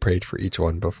 and he prayed for each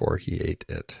one before he ate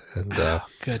it. And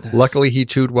luckily, he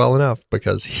chewed well enough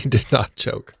because he did not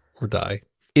choke or die.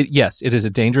 Yes, it is a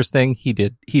dangerous thing. He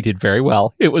did very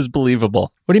well. It was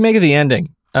believable. What do you make of the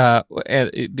ending?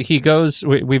 He goes.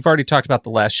 We've already talked about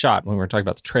the last shot when we were talking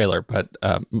about the trailer, but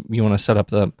you want to set up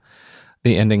the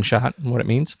ending shot and what it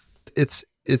means? It's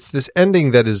this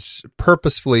ending that is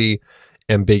purposefully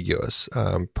ambiguous.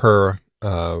 Per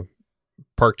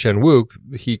Park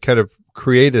Chan-wook, he kind of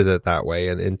created it that way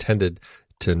and intended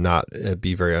to not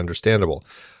be very understandable.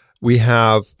 We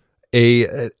have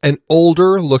an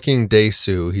older looking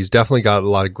Dae-soo. He's definitely got a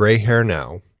lot of gray hair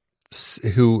now,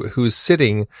 who's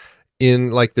sitting in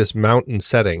like this mountain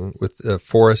setting, with a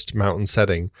forest mountain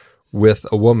setting, with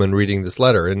a woman reading this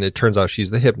letter. And it turns out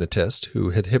she's the hypnotist who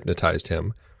had hypnotized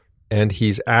him. And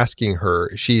he's asking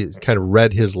her, she kind of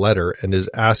read his letter and is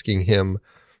asking him,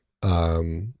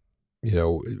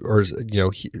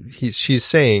 she's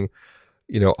saying,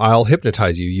 I'll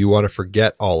hypnotize you. You want to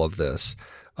forget all of this.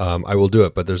 I will do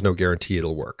it, but there's no guarantee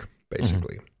it'll work,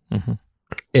 basically. Mm-hmm.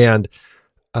 And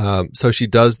so she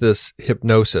does this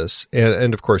hypnosis,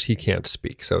 and of course he can't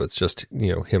speak. So it's just,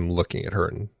 him looking at her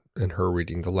and her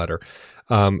reading the letter.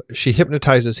 She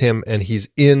hypnotizes him, and he's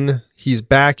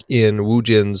back in Woo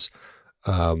Jin's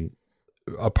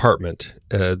apartment,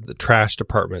 the trashed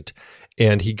apartment,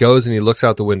 and he goes and he looks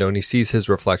out the window and he sees his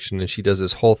reflection, and she does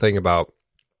this whole thing about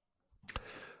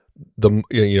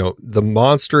the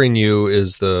monster in you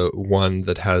is the one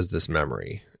that has this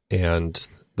memory, and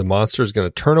the monster is going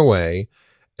to turn away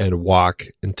and walk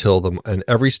and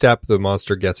every step the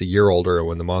monster gets a year older, and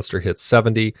when the monster hits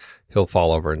 70, he'll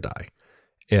fall over and die.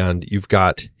 And you've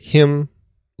got him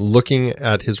looking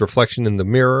at his reflection in the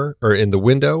mirror or in the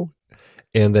window,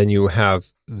 and then you have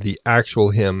the actual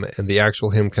him, and the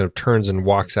actual him kind of turns and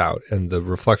walks out, and the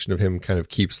reflection of him kind of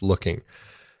keeps looking.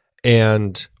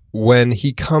 And when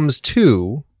he comes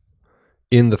to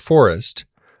in the forest,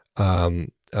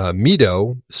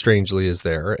 Mido strangely is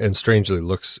there, and strangely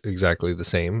looks exactly the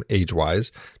same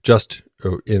age-wise, just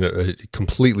in a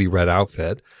completely red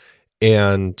outfit.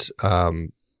 And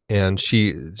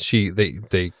she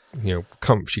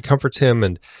comforts him,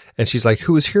 and she's like,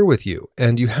 "Who is here with you?"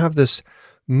 And you have this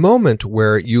moment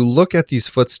where you look at these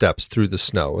footsteps through the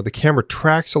snow. The camera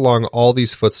tracks along all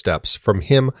these footsteps from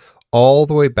him all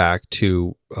the way back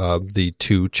to the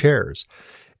 2 chairs.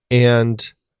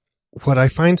 And what I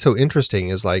find so interesting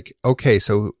is like, okay,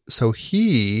 so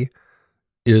he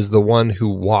is the one who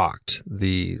walked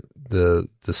the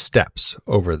steps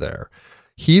over there.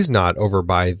 He's not over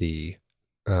by the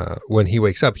when he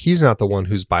wakes up, he's not the one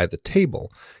who's by the table.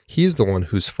 He's the one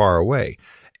who's far away.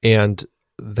 And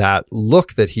that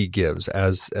look that he gives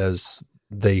as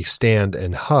they stand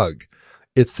and hug,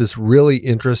 it's this really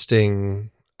interesting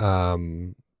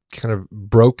kind of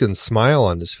broken smile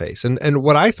on his face. And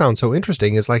what I found so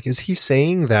interesting is like, is he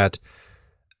saying that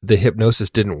the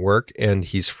hypnosis didn't work and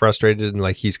he's frustrated and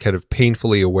like he's kind of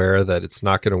painfully aware that it's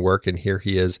not going to work, and here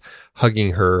he is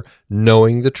hugging her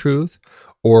knowing the truth?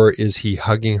 Or is he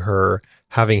hugging her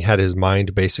having had his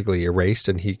mind basically erased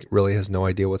and he really has no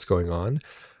idea what's going on?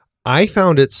 I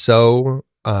found it so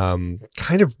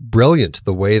kind of brilliant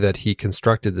the way that he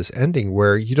constructed this ending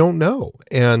where you don't know.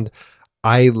 And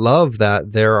I love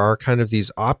that there are kind of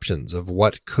these options of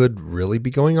what could really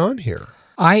be going on here.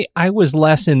 I was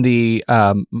less in the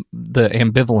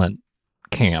ambivalent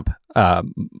camp.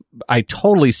 I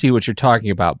totally see what you're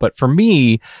talking about, but for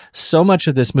me, so much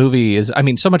of this movie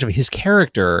so much of his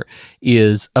character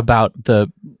is about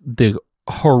the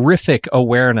horrific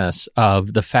awareness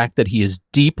of the fact that he is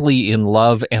deeply in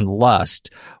love and lust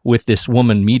with this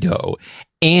woman, Mido,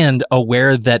 and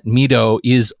aware that Mido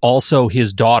is also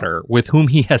his daughter with whom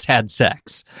he has had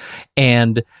sex.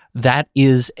 And that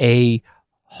is a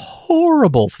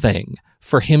horrible thing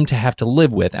for him to have to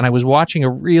live with. And I was watching a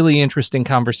really interesting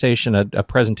conversation, a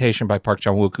presentation by Park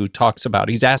Chan-wook, who talks about,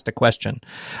 he's asked a question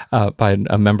by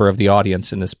a member of the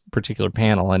audience in this particular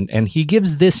panel, and he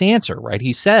gives this answer, right?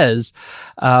 He says,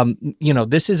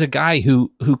 this is a guy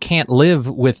who can't live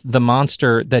with the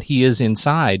monster that he is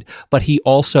inside, but he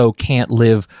also can't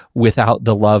live without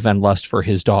the love and lust for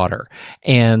his daughter.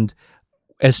 And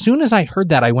as soon as I heard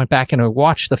that, I went back and I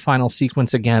watched the final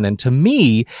sequence again. And to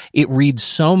me, it reads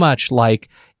so much like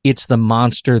it's the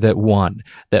monster that won.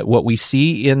 That what we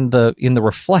see in the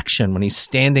reflection when he's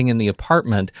standing in the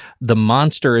apartment, the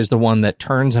monster is the one that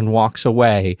turns and walks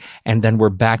away. And then we're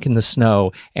back in the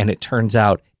snow, and it turns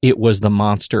out it was the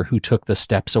monster who took the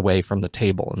steps away from the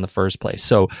table in the first place.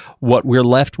 So what we're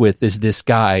left with is this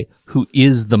guy who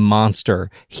is the monster.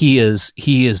 He is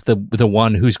the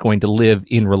one who's going to live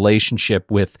in relationship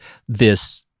with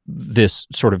this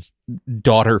sort of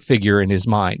daughter figure in his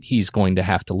mind. He's going to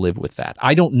have to live with that.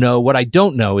 I don't know. What I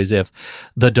don't know is if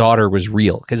the daughter was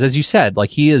real. Because as you said, like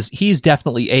he's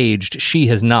definitely aged. She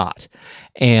has not.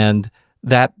 And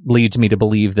that leads me to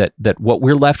believe that what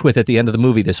we're left with at the end of the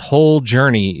movie, this whole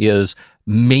journey, is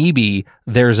maybe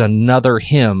there's another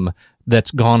him that's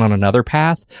gone on another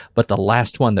path, but the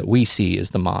last one that we see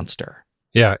is the monster.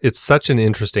 Yeah, it's such an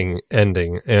interesting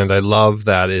ending, and I love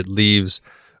that it leaves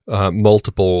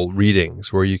multiple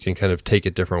readings where you can kind of take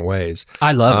it different ways.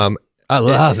 I love it. I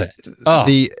love it. Oh.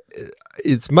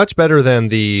 It's much better than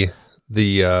the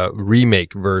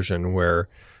remake version where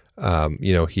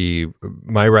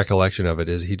my recollection of it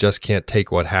is he just can't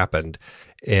take what happened.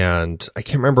 And I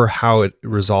can't remember how it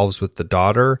resolves with the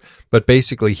daughter, but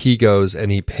basically he goes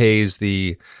and he pays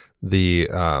the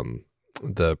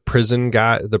prison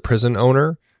guy, the prison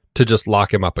owner, to just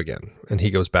lock him up again. And he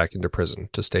goes back into prison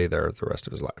to stay there the rest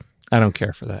of his life. I don't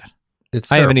care for that.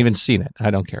 I haven't even seen it.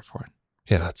 I don't care for it.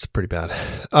 Yeah, it's pretty bad.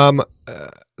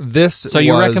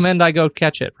 You recommend I go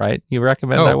catch it, right? You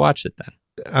recommend I watch it then?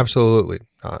 Absolutely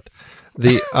not.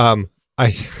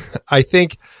 I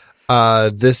think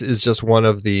this is just one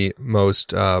of the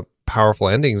most powerful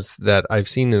endings that I've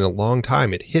seen in a long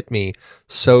time. It hit me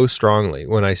so strongly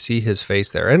when I see his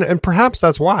face there, and perhaps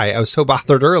that's why I was so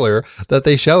bothered earlier that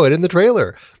they show it in the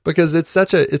trailer, because it's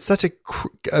such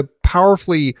a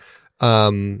powerfully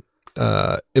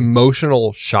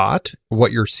emotional shot.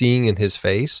 What you're seeing in his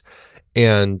face,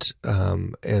 and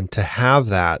to have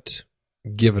that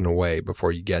given away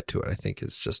before you get to it, I think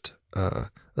is just a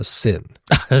sin.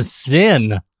 A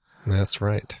sin. That's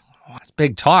right. Oh, that's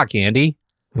big talk, Andy.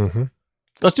 Mm-hmm.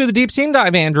 Let's do the deep scene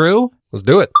dive, Andrew. Let's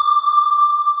do it.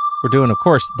 We're doing, of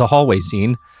course, the hallway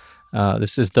scene.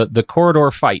 This is the corridor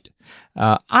fight.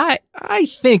 I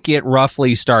think it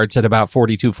roughly starts at about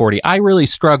 42:40. I really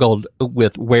struggled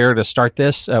with where to start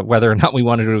this, whether or not we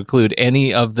wanted to include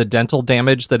any of the dental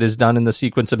damage that is done in the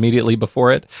sequence immediately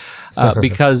before it,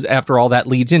 because after all that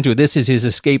leads into it. This is his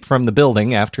escape from the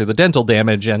building after the dental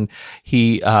damage, and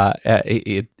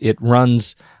it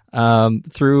runs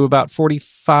through about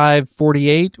 45,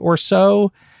 48 or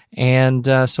so. And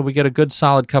so we get a good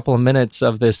solid couple of minutes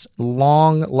of this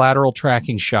long lateral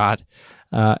tracking shot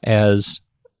as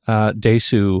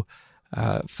Dae-soo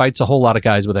fights a whole lot of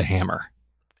guys with a hammer.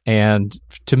 And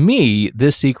to me,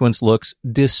 this sequence looks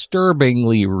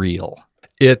disturbingly real.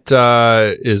 It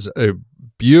is a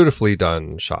beautifully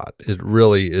done shot. It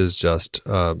really is just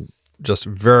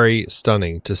very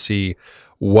stunning to see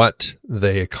what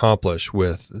they accomplish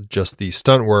with just the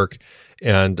stunt work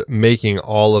and making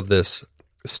all of this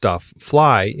stuff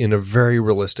fly in a very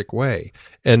realistic way.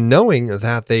 And knowing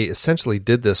that they essentially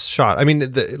did this shot, I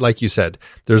mean, like you said,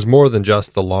 there's more than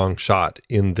just the long shot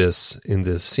in this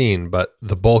scene, but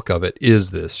the bulk of it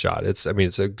is this shot. It's a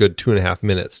good 2.5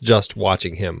 minutes just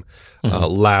watching him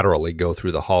laterally go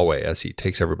through the hallway as he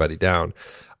takes everybody down.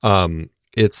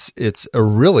 It's a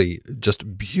really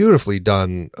just beautifully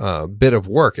done bit of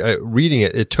work. Reading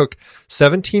it, it took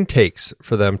 17 takes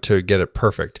for them to get it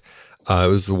perfect. It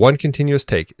was one continuous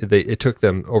take. It took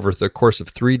them over the course of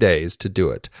 3 days to do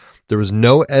it. There was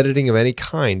no editing of any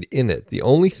kind in it. The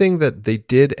only thing that they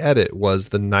did edit was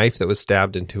the knife that was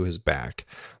stabbed into his back.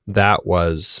 That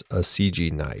was a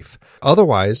CG knife.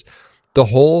 Otherwise, the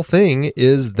whole thing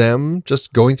is them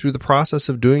just going through the process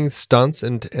of doing stunts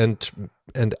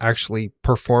and actually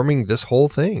performing this whole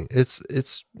thing.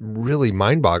 It's really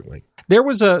mind-boggling. There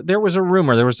was a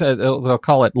rumor, they'll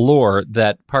call it lore,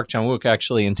 that Park Chan-wook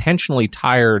actually intentionally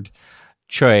tired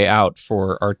Choi out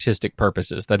for artistic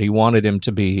purposes, that he wanted him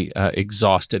to be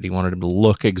exhausted. He wanted him to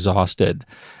look exhausted.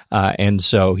 And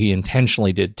so he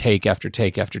intentionally did take after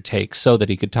take after take so that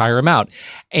he could tire him out.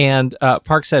 And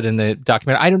Park said in the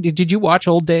documentary, did you watch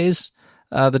Old Days,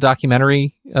 the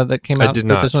documentary that came out? I did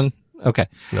not. With this one? Okay.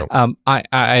 No.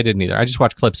 I didn't either. I just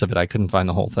watched clips of it. I couldn't find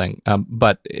the whole thing.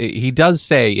 But he does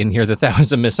say in here that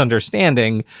was a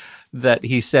misunderstanding, that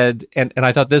he said, and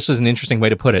I thought this was an interesting way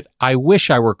to put it. I wish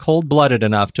I were cold-blooded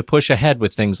enough to push ahead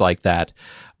with things like that.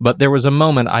 But there was a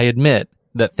moment, I admit,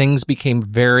 that things became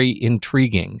very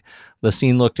intriguing. The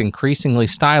scene looked increasingly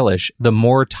stylish the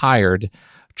more tired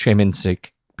Choi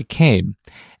Min-sik became.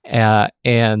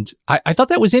 And I thought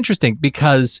that was interesting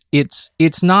because it's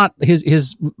not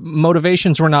his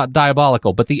motivations were not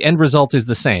diabolical, but the end result is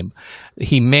the same.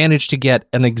 He managed to get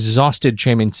an exhausted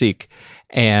Choi Min-sik,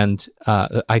 and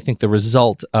I think the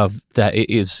result of that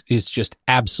is just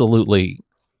absolutely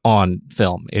on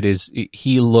film.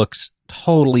 He looks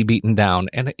totally beaten down,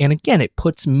 and again, it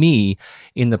puts me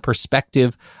in the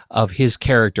perspective of his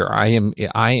character. I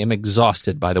am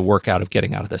exhausted by the workout of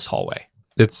getting out of this hallway.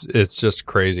 It's just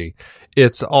crazy.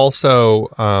 It's also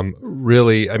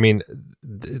really, I mean,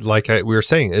 like we were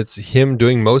saying, it's him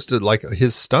doing most of like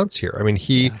his stunts here. I mean,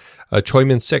 Choi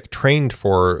Min-sik trained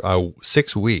for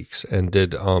 6 weeks and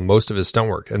did most of his stunt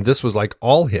work, and this was like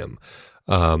all him.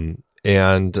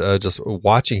 And just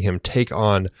watching him take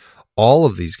on all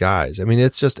of these guys, I mean,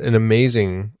 it's just an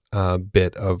amazing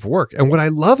bit of work. And what I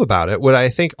love about it, what I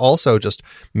think also just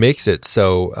makes it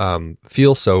so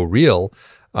feel so real.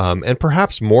 And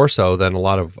perhaps more so than a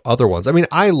lot of other ones. I mean,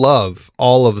 I love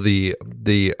all of the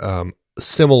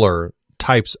similar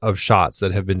types of shots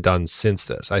that have been done since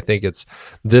this. I think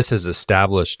this has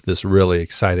established this really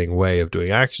exciting way of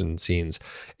doing action scenes,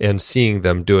 and seeing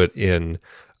them do it in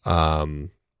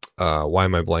why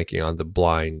am I blanking on the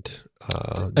blind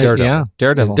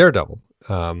Daredevil? Daredevil.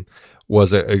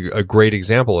 Was a great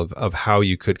example of how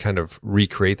you could kind of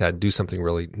recreate that and do something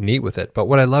really neat with it. But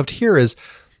what I loved here is,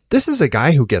 this is a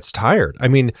guy who gets tired. I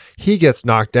mean, he gets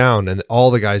knocked down and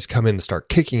all the guys come in and start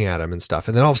kicking at him and stuff.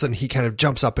 And then all of a sudden he kind of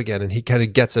jumps up again and he kind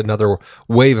of gets another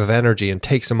wave of energy and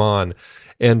takes him on.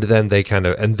 And then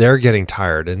they're getting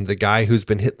tired. And the guy who's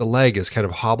been hit in the leg is kind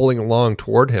of hobbling along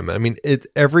toward him. I mean,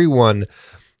 everyone,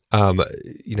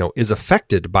 is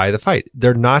affected by the fight.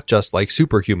 They're not just like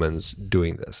superhumans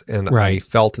doing this. And right. I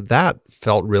felt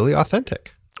really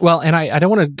authentic. Well, and I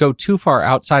don't want to go too far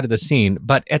outside of the scene,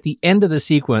 but at the end of the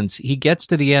sequence, he gets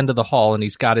to the end of the hall and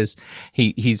he's got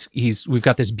we've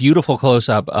got this beautiful close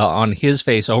up on his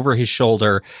face over his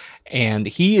shoulder, and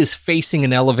he is facing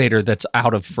an elevator that's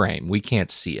out of frame. We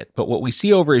can't see it, but what we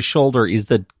see over his shoulder is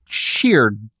the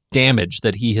sheer damage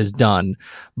that he has done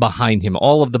behind him.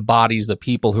 All of the bodies, the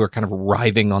people who are kind of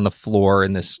writhing on the floor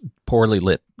in this poorly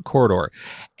lit corridor.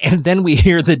 And then we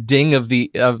hear the ding of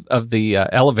the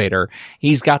elevator.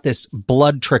 He's got this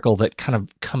blood trickle that kind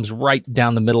of comes right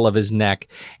down the middle of his neck.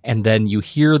 And then you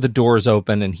hear the doors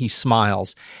open and he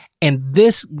smiles. And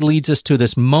this leads us to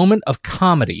this moment of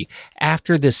comedy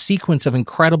after this sequence of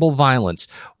incredible violence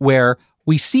where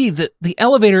we see that the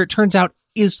elevator, it turns out,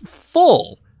 is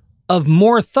full of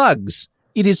more thugs.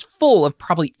 It is full of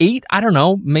probably 8, I don't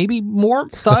know, maybe more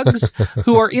thugs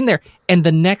who are in there. And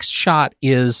the next shot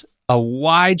is a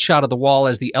wide shot of the wall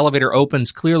as the elevator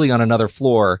opens clearly on another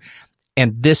floor.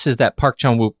 And this is that Park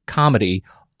Chan-wook comedy.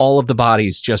 All of the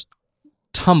bodies just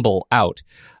tumble out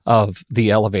of the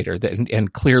elevator.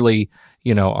 And clearly,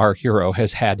 our hero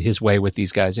has had his way with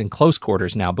these guys in close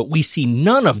quarters now, but we see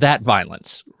none of that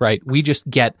violence, right? We just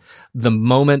get the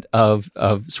moment of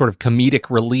sort of comedic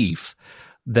relief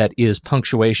that is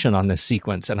punctuation on this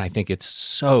sequence, and I think it's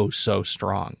so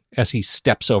strong as he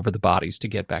steps over the bodies to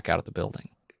get back out of the building.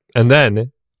 And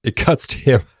then it cuts to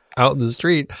him out in the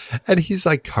street, and he's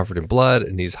like covered in blood,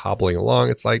 and he's hobbling along.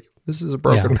 It's like, this is a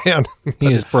broken man.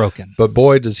 He is broken. But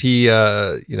boy, does he,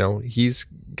 he's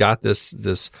got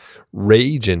this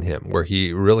rage in him where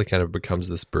he really kind of becomes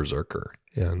this berserker.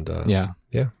 And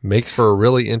makes for a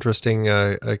really interesting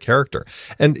character.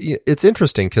 And it's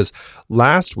interesting because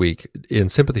last week in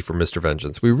Sympathy for Mr.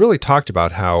 Vengeance, we really talked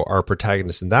about how our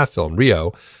protagonist in that film,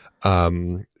 Rio,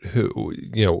 who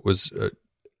was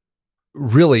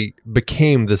really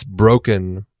became this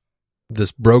broken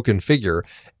figure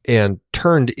and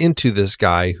turned into this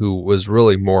guy who was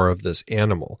really more of this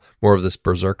animal, more of this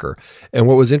berserker. And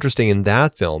what was interesting in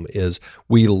that film is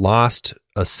we lost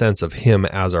a sense of him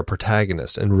as our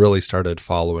protagonist and really started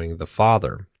following the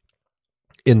father.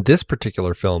 In this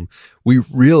particular film, we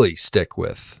really stick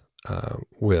with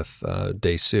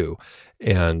Dae-soo,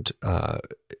 and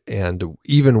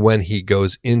even when he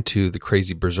goes into the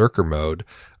crazy berserker mode,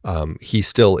 he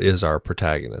still is our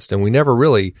protagonist, and we never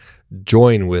really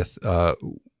join with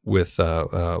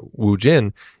Woo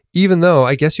Jin, even though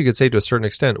I guess you could say to a certain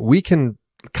extent we can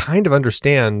kind of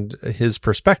understand his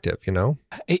perspective.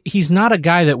 He's not a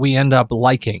guy that we end up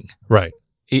liking, right?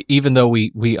 Even though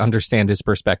we understand his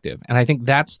perspective. And I think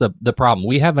that's the problem.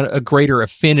 We have a greater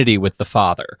affinity with the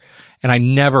father, and I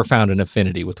never found an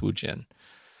affinity with Woo Jin.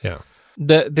 Yeah.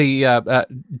 The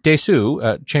Dae-soo,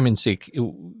 Chae Min-sik,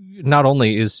 not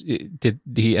only did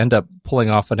he end up pulling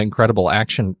off an incredible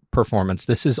action performance,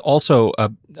 this is also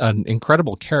an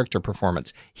incredible character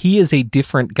performance. He is a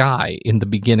different guy in the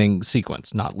beginning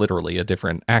sequence, not literally a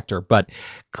different actor, but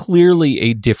clearly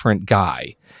a different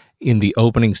guy in the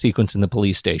opening sequence in the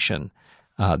police station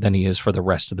than he is for the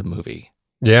rest of the movie.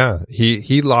 Yeah,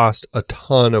 he lost a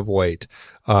ton of weight.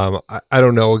 I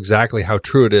don't know exactly how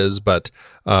true it is, but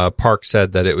Park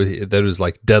said that it was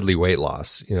like deadly weight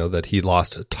loss. That he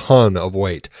lost a ton of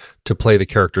weight to play the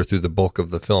character through the bulk of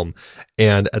the film,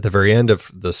 and at the very end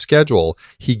of the schedule,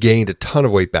 he gained a ton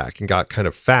of weight back and got kind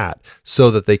of fat so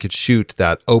that they could shoot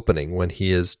that opening when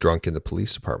he is drunk in the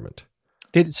police department.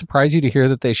 Did it surprise you to hear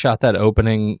that they shot that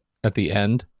opening at the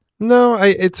end? No,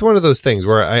 it's one of those things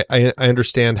where I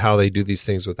understand how they do these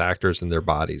things with actors and their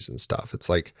bodies and stuff. It's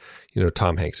like,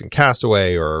 Tom Hanks in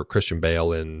Castaway or Christian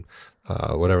Bale in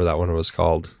whatever that one was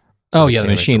called. Oh, yeah, The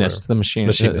Machinist.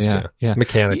 Yeah.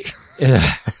 Mechanic.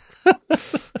 Yeah.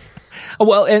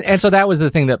 Well, and so that was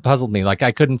the thing that puzzled me. Like,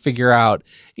 I couldn't figure out,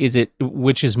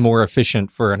 which is more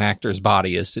efficient for an actor's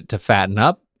body? Is it to fatten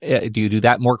up? Do you do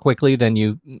that more quickly than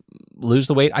you lose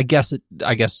the weight? I guess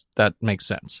that makes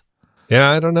sense. Yeah,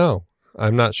 I don't know.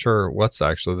 I'm not sure what's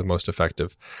actually the most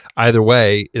effective. Either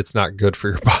way, it's not good for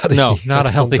your body. No, not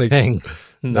a healthy thing.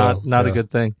 Not a good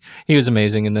thing. He was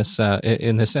amazing in this.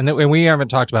 And we haven't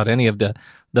talked about any of the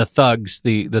thugs,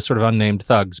 the sort of unnamed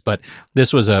thugs. But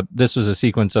this was a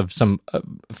sequence of some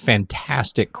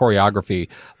fantastic choreography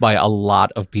by a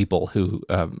lot of people who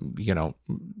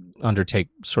undertake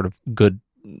sort of good,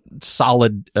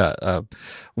 solid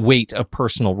weight of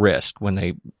personal risk when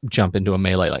they jump into a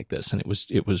melee like this, and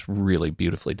it was really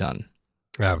beautifully done.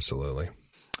 Absolutely.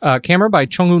 Camera by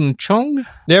Chung-Eun Chung.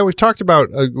 Yeah, we've talked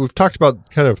about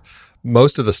kind of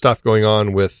most of the stuff going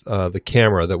on with the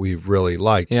camera that we've really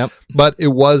liked. Yep. But it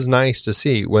was nice to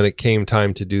see when it came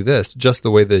time to do this, just the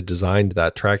way they designed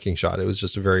that tracking shot. It was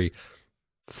just a very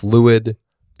fluid.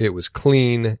 It was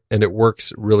clean, and it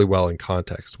works really well in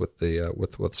context with the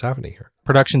with what's happening here.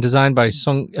 Production design by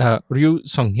Ryu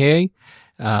Sung-hye,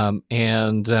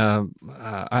 and I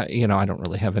don't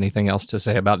really have anything else to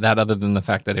say about that other than the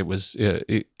fact that it was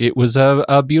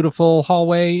a beautiful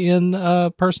hallway in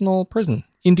a personal prison,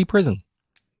 indie prison.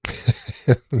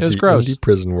 It was gross. Indie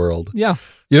prison world. Yeah.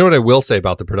 You know what I will say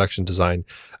about the production design?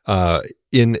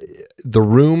 In the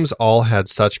rooms all had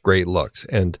such great looks,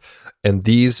 and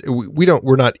these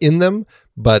we're not in them,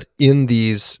 but in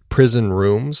these prison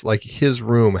rooms, like his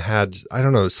room had, I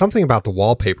don't know, something about the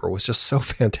wallpaper was just so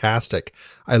fantastic.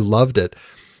 I loved it.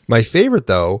 My favorite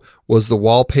though was the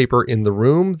wallpaper in the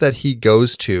room that he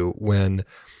goes to when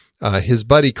his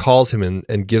buddy calls him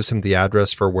and gives him the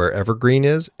address for where Evergreen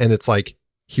is, and it's like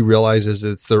he realizes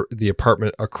it's the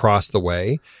apartment across the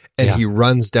way, and he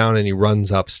runs down and he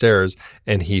runs upstairs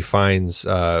and he finds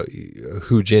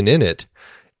Woo Jin in it,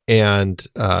 and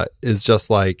is just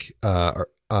like that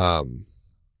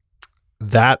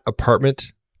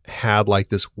apartment had like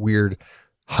this weird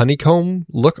honeycomb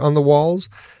look on the walls,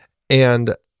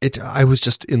 and I was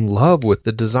just in love with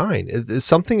the design. It's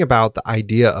something about the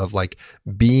idea of like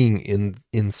being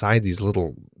inside these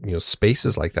little,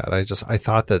 spaces like that. I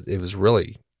thought that it was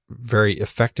really very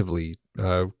effectively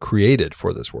created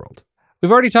for this world.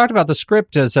 We've already talked about the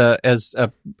script as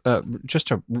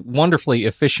just a wonderfully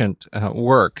efficient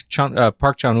work.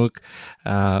 Park Chan-wook,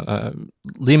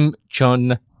 Lim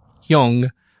Chun-hyung,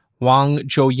 Wang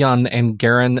Jo-yun, and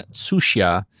Garen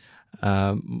Tsushia,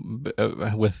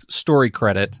 with story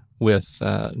credit with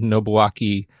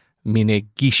Nobuaki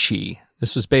Minegishi.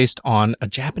 This was based on a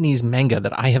Japanese manga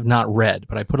that I have not read,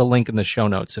 but I put a link in the show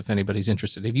notes if anybody's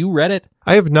interested. Have you read it?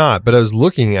 I have not, but I was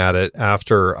looking at it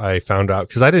after I found out,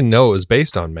 because I didn't know it was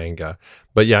based on manga.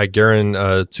 But yeah, Garen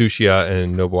Tsushia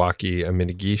and Nobuaki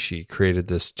Minegishi created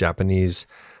this Japanese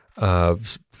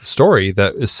story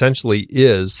that essentially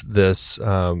is this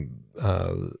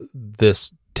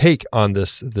this take on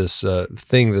this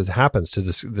thing that happens to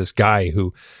this guy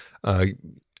who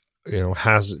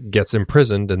gets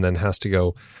imprisoned and then has to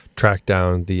go track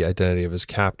down the identity of his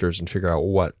captors and figure out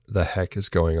what the heck is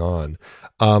going on.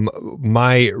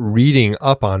 My reading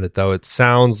up on it, though, it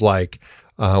sounds like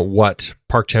what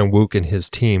Park Chan-wook and his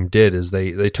team did is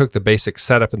they took the basic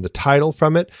setup and the title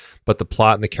from it, but the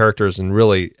plot and the characters and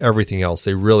really everything else,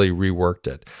 they really reworked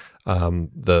it.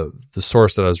 The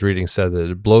source that I was reading said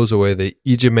that it blows away the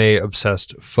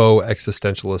Ijime-obsessed faux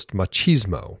existentialist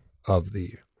machismo of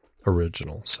the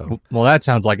original. So, well, that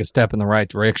sounds like a step in the right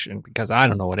direction, because I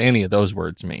don't know what any of those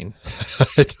words mean.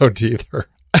 I don't either.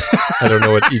 I don't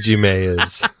know what Ijime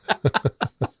is.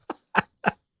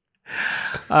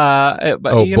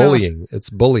 Bullying.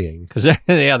 It's bullying. Because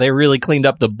they really cleaned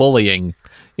up the bullying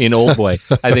in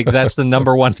Oldboy. I think that's the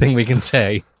number one thing we can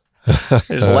say.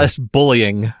 There's less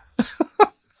bullying.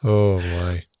 Oh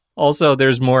my! Also,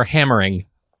 there's more hammering.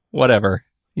 Whatever,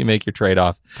 you make your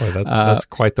trade-off. Boy, that's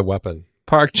quite the weapon.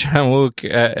 Park Chan-wook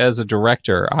as a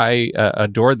director, I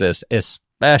adore this,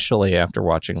 especially after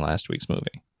watching last week's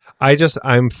movie.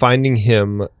 I'm finding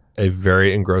him a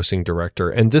very engrossing director,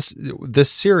 and this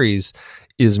series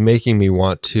is making me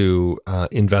want to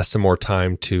invest some more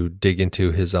time to dig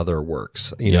into his other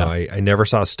works. I never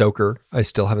saw Stoker. I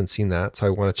still haven't seen that, so I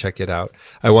want to check it out.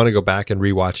 I want to go back and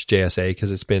rewatch JSA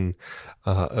because it's been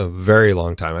a very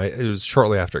long time. It was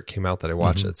shortly after it came out that I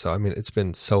watched it, so I mean, it's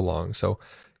been so long. So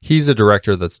he's a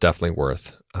director that's definitely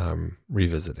worth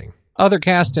revisiting. Other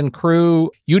cast and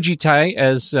crew: Yuji Tai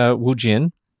as Woo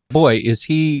Jin. Boy, is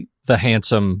he the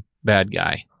handsome bad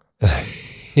guy.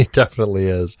 He definitely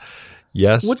is.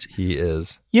 Yes, he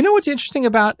is. You know what's interesting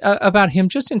about him,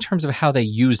 just in terms of how they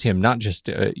used him, not just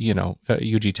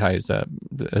Yuji Tai as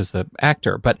the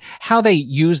actor, but how they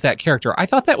use that character. I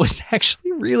thought that was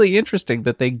actually really interesting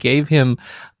that they gave him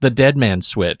the dead man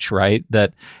switch, right?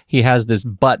 That he has this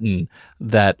button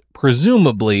that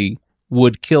presumably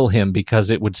would kill him because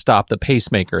it would stop the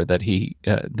pacemaker that he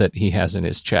has in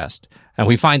his chest, and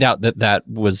we find out that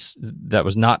was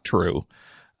not true,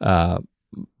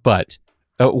 but.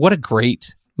 What a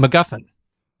great MacGuffin.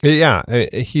 Yeah,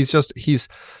 he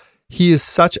is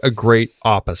such a great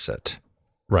opposite,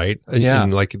 right? Yeah.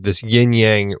 In like this yin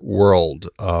yang world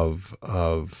of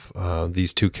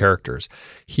these two characters.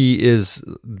 He is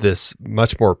this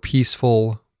much more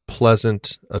peaceful,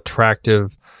 pleasant,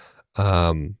 attractive,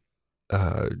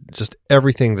 just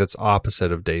everything that's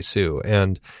opposite of Dae-soo.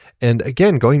 And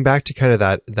again, going back to kind of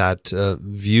that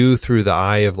view through the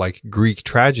eye of like Greek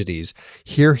tragedies,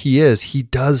 here he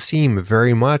does seem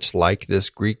very much like this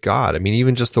Greek god. I mean,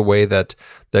 even just the way that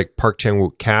Park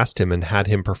Chan-wook cast him and had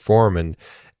him perform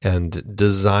and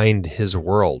designed his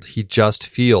world, he just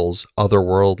feels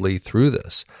otherworldly through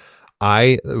this.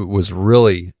 I was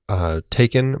really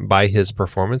taken by his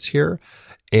performance here,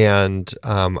 and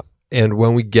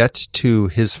when we get to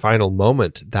his final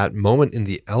moment, that moment in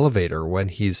the elevator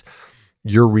when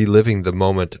you're reliving the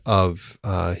moment of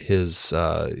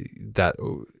that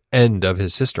end of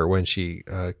his sister when she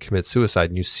commits suicide,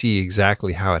 and you see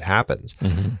exactly how it happens.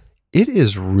 Mm-hmm. It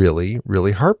is really,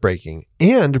 really heartbreaking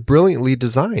and brilliantly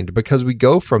designed, because we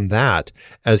go from that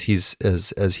as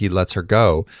he lets her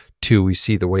go to we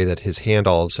see the way that his hand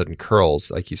all of a sudden curls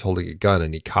like he's holding a gun,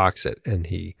 and he cocks it and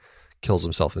he kills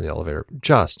himself in the elevator.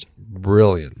 Just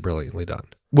brilliantly done.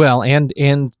 Well, and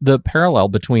the parallel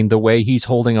between the way he's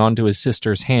holding on to his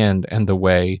sister's hand and the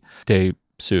way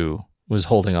Dae-soo was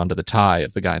holding on to the tie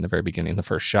of the guy in the very beginning, the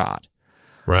first shot.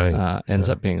 Right. Ends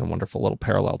up being a wonderful little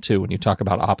parallel, too, when you talk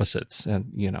about opposites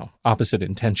and, opposite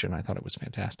intention. I thought it was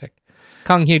fantastic.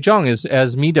 Kang Hye-jung as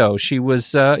Mido. She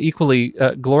was equally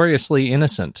gloriously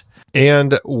innocent.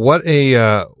 And what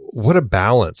a what a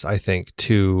balance, I think,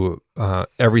 to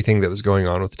everything that was going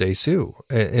on with Dae-soo.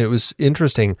 And it was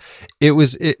interesting.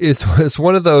 It's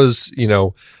one of those,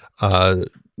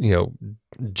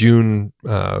 June,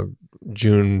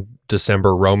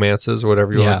 December romances,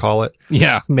 whatever you want to call it.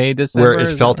 Yeah. May, December. Where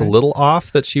it felt a little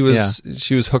off that she was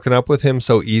hooking up with him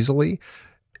so easily.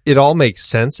 It all makes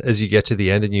sense as you get to the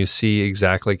end and you see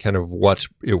exactly kind of what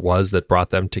it was that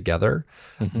brought them together.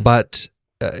 Mm-hmm. But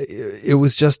it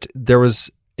was just, there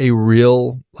was a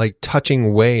real like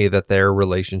touching way that their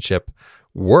relationship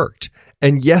worked.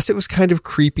 And yes, it was kind of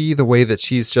creepy the way that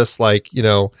she's just like,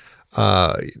 when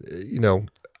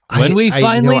we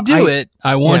finally do it,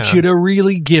 I want you to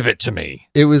really give it to me.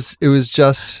 It was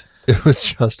just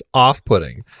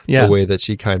off-putting the way that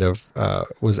she kind of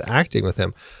was acting with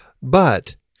him.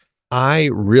 But I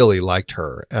really liked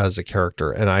her as a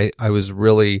character, and I was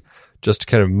really just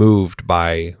kind of moved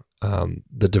by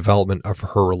the development of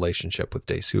her relationship with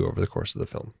Dae-soo over the course of the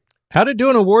film. How'd it do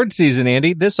in award season,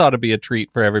 Andy? This ought to be a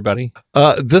treat for everybody.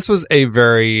 This was a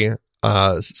very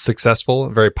successful,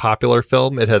 very popular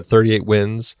film. It had 38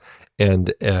 wins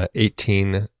and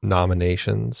 18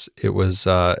 nominations. It was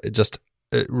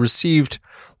it received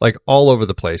like all over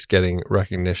the place, getting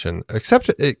recognition,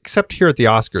 except here at the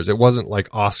Oscars. It wasn't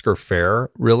like Oscar fare,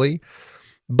 really.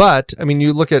 But I mean,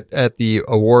 you look at the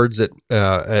awards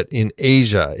in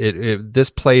Asia. This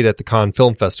played at the Cannes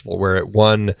Film Festival, where it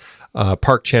won.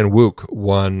 Park Chan-wook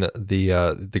won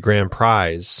the grand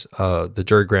prize, the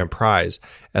jury grand prize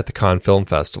at the Cannes Film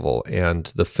Festival, and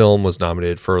the film was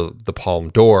nominated for the Palme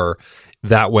d'Or.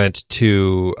 That went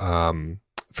to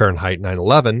Fahrenheit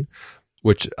 9/11.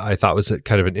 Which I thought was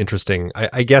kind of an interesting.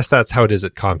 I guess that's how it is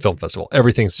at Cannes Film Festival.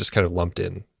 Everything's just kind of lumped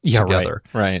in together,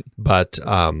 right? But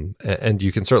and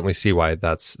you can certainly see why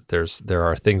there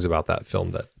are things about that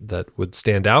film that would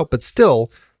stand out. But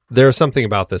still, there's something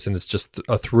about this, and it's just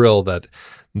a thrill that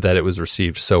it was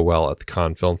received so well at the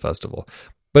Cannes Film Festival.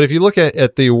 But if you look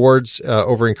at the awards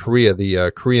over in Korea,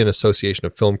 the Korean Association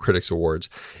of Film Critics Awards,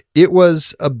 it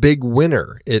was a big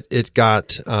winner. It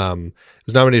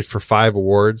was nominated for 5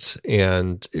 awards,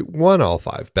 and it won all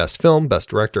 5. Best Film, Best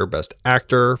Director, Best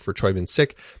Actor for Choi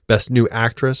Min-sik, Best New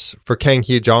Actress for Kang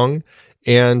Hye-jung,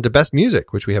 and Best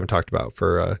Music, which we haven't talked about,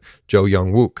 for Jo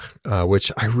Young-wook, which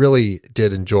I really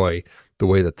did enjoy the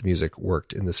way that the music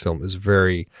worked in this film. It was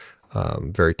very,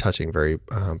 very touching, very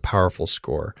powerful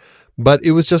score. But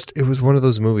it was one of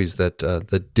those movies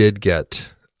that did get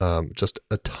just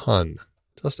a ton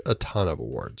of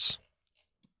awards.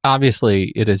 Obviously,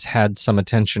 it has had some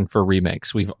attention for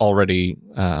remakes. We've already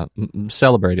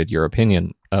celebrated your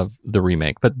opinion of the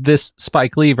remake, but this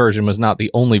Spike Lee version was not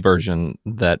the only version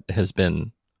that has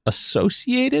been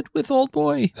associated with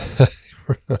Oldboy.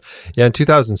 Yeah, in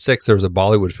 2006, there was a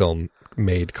Bollywood film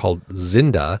made called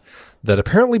Zinda that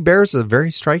apparently bears a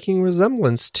very striking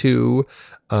resemblance to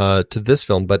this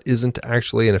film, but isn't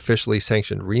actually an officially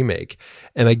sanctioned remake.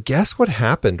 And I guess what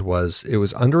happened was it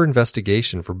was under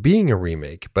investigation for being a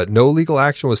remake, but no legal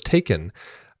action was taken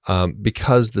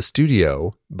because the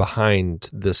studio behind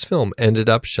this film ended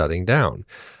up shutting down.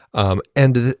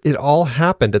 And it all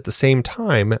happened at the same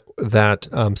time that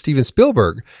Steven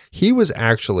Spielberg, he was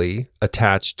actually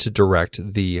attached to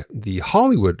direct the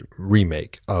Hollywood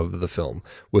remake of the film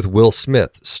with Will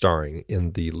Smith starring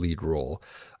in the lead role.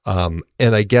 And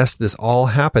I guess this all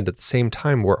happened at the same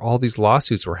time where all these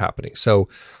lawsuits were happening. So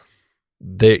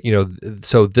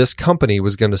so this company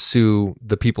was going to sue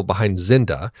the people behind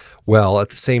Zinda. Well, at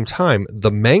the same time,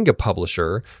 the manga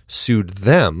publisher sued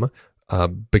them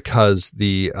because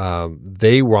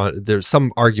there's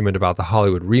some argument about the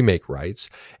Hollywood remake rights.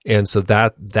 And so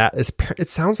it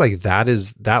sounds like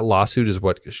that lawsuit is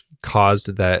what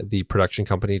caused the production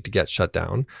company to get shut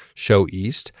down, Show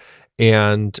East.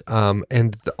 And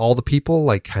all the people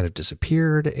like kind of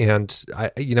disappeared. And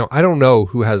I don't know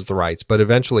who has the rights, but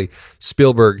eventually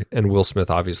Spielberg and Will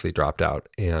Smith obviously dropped out,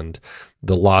 and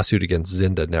the lawsuit against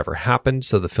Zinda never happened.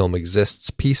 So the film exists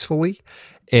peacefully.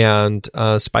 And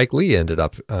Spike Lee ended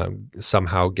up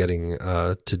somehow getting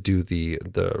to do the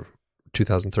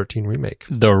 2013 remake.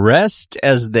 The rest,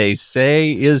 as they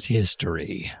say, is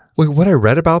history. Well, what I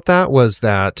read about that was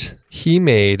that he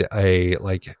made a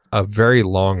very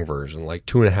long version, like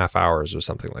 2.5 hours or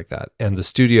something like that. And the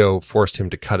studio forced him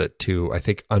to cut it to, I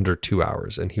think, under 2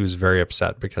 hours. And he was very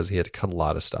upset because he had to cut a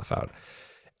lot of stuff out.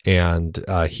 And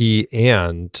he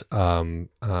and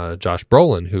Josh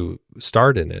Brolin, who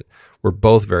starred in it, were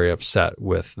both very upset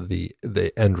with the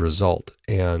end result.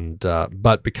 And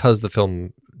but because the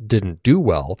film didn't do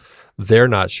well, they're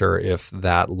not sure if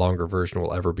that longer version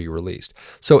will ever be released.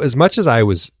 So as much as I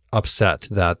was upset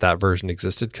that that version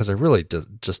existed because I really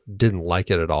just didn't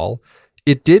like it at all.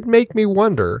 It did make me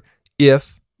wonder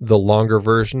if the longer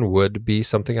version would be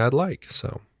something I'd like.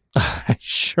 So I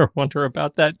sure wonder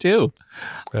about that too.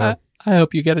 yeah. I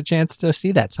hope you get a chance to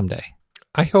see that someday.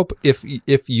 I hope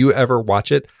if you ever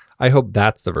watch it, I hope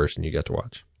that's the version you get to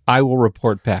watch. I will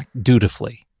report back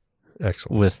dutifully.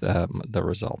 Excellent. With the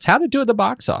results. How to do at the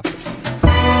box office.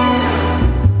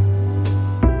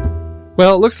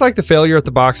 Well, it looks like the failure at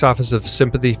the box office of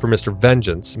Sympathy for Mr.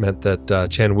 Vengeance meant that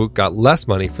Chan-wook got less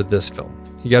money for this film.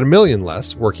 He got $1 million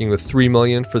less, working with $3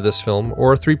 million for this film,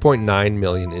 or $3.9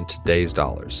 million in today's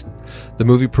dollars. The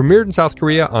movie premiered in South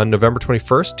Korea on November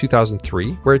 21st,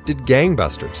 2003, where it did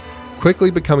gangbusters, quickly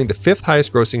becoming the 5th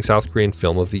highest grossing South Korean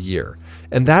film of the year.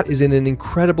 And that is in an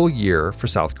incredible year for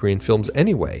South Korean films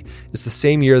anyway. It's the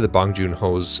same year that Bong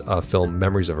Joon-ho's film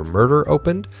Memories of a Murder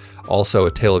opened, also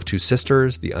A Tale of Two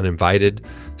Sisters, The Uninvited,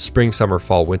 Spring, Summer,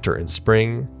 Fall, Winter, and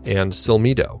Spring, and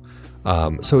Silmido.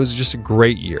 So it was just a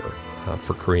great year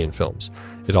for Korean films.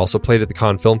 It also played at the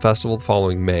Cannes Film Festival the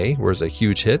following May, where it was a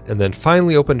huge hit, and then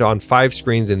finally opened on 5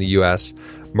 screens in the US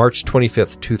March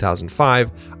 25th,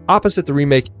 2005, opposite the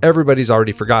remake everybody's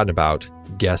already forgotten about,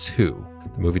 Guess Who?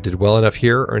 The movie did well enough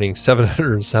here, earning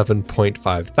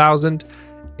 $707.5 thousand.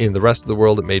 In the rest of the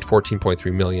world, it made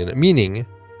 $14.3 million, meaning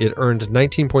it earned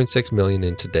 $19.6 million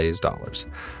in today's dollars.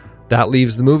 That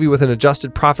leaves the movie with an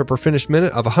adjusted profit per finished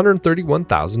minute of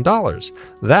 $131,000.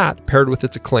 That, paired with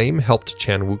its acclaim, helped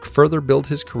Chan-wook further build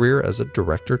his career as a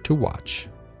director to watch.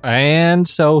 And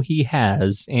so he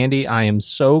has. Andy, I am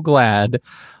so glad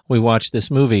we watched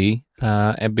this movie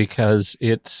because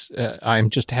I'm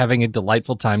just having a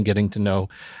delightful time getting to know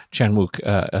Chan-wook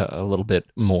a little bit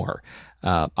more.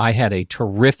 I had a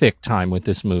terrific time with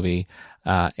this movie.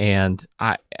 And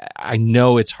I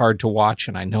know it's hard to watch,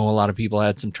 and I know a lot of people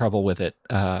had some trouble with it.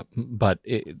 But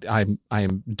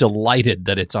I'm delighted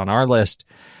that it's on our list,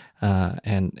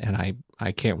 and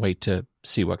I can't wait to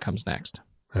see what comes next.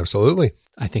 Absolutely.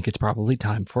 I think it's probably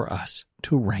time for us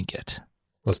to rank it.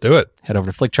 Let's do it. Head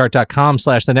over to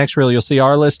flickchart.com/thenextreel. You'll see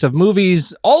our list of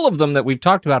movies, all of them that we've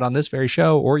talked about on this very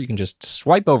show, or you can just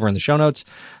swipe over in the show notes,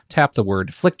 tap the word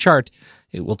flickchart.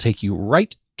 It will take you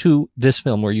right to this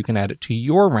film where you can add it to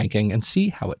your ranking and see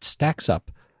how it stacks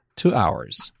up to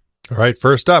ours. All right,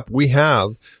 first up, we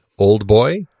have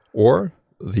Oldboy or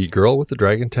The Girl with the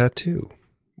Dragon Tattoo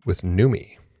with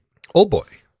Numi. Oldboy.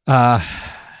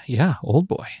 Yeah,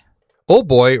 Oldboy.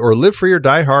 Oldboy or Live Free or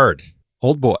Die Hard.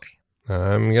 Oldboy.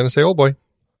 I'm going to say Oldboy.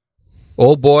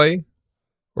 Oldboy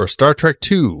or Star Trek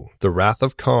II, The Wrath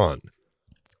of Khan.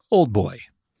 Oldboy.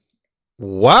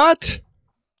 What?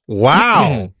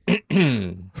 Wow.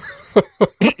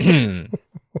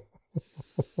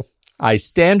 I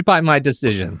stand by my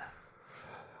decision.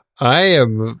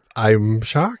 I'm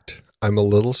shocked. I'm a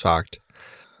little shocked.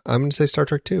 I'm going to say Star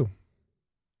Trek II.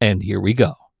 And here we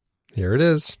go. Here it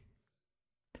is.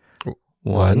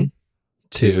 1,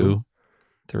 2,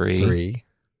 3.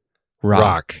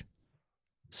 Rock.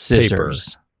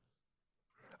 Scissors. Paper.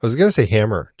 I was going to say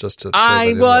hammer just to.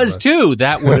 I was too.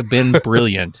 That would have been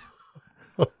brilliant.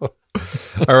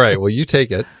 All right. Well, you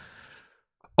take it.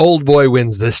 Oldboy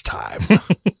wins this time.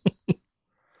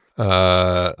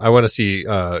 I want to see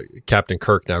Captain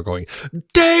Kirk now going,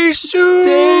 Daesu!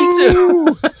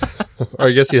 Or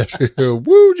I guess you have to go,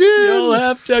 Woo Jin! You'll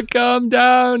have to come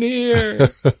down here.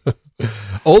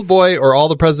 Oldboy or All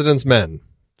the President's Men?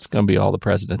 It's going to be All the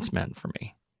President's Men for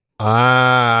me.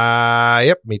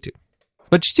 Yep, me too.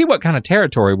 But you see what kind of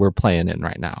territory we're playing in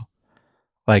right now.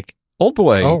 Like,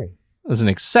 Oldboy is an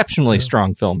exceptionally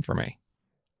strong film for me.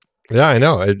 Yeah, I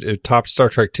know. It topped Star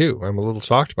Trek 2. I'm a little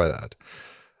shocked by that.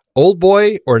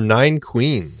 Oldboy or Nine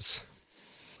Queens?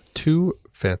 2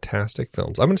 fantastic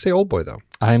films. I'm going to say Oldboy, though.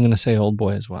 I'm going to say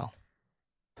Oldboy as well.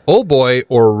 Oldboy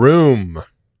or Room?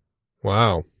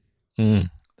 Wow.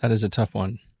 That is a tough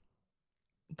one.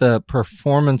 The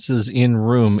performances in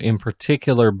Room, in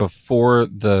particular before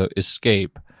the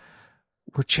escape,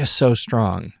 were just so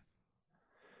strong.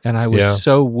 And I was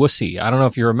so wussy. I don't know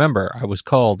if you remember. I was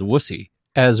called Wussy,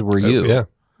 as were you.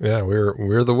 Yeah,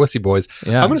 we're the wussy boys.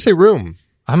 Yeah. I'm going to say Room.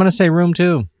 I'm going to say Room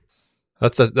too.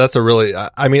 That's a really,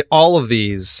 I mean, all of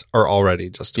these are already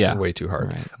just way too hard.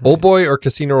 Right. Oldboy or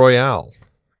Casino Royale?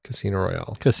 Casino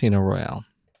Royale. Casino Royale.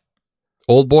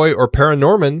 Oldboy or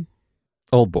Paranorman?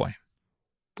 Oldboy.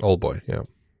 Oldboy, yeah.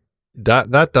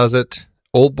 That does it.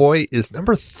 Oldboy is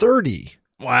number 30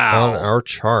 on our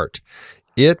chart.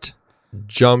 It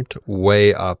jumped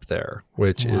way up there,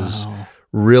 which is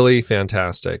really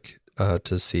fantastic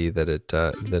to see that it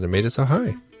made it so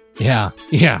high. Yeah,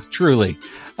 truly.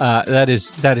 That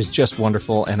is just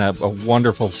wonderful, and a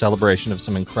wonderful celebration of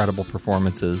some incredible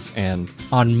performances. And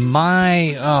on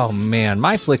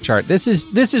my flick chart, this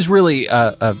is really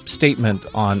a statement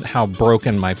on how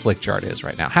broken my flick chart is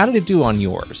right now. How did it do on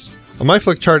yours? On my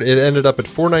flick chart, it ended up at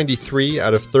 493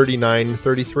 out of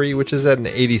 3933, which is at an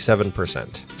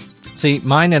 87%. See,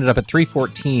 mine ended up at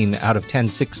 314 out of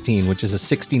 1016, which is a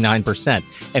 69%.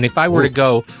 And if I were to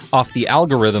go off the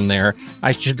algorithm there,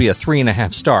 I should be a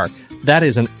 3.5 star. That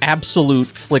is an absolute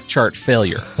flick chart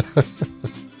failure.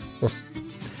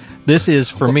 This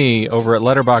is, for me, over at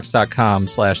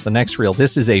letterboxd.com/thenextreel,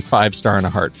 this is a 5-star and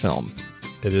a heart film.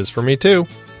 It is for me, too,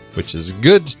 which is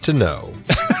good to know.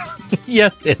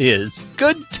 Yes, it is.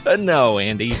 Good to know,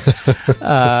 Andy.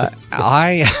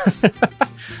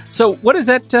 So what is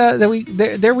that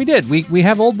we did? We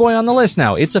have Oldboy on the list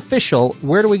now. It's official.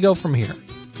 Where do we go from here?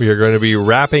 We are going to be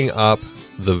wrapping up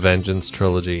the Vengeance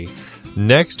trilogy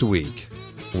next week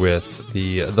with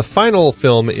the final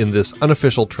film in this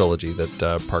unofficial trilogy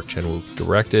that Park Chan-wook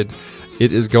directed.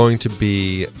 It is going to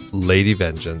be Lady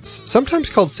Vengeance, sometimes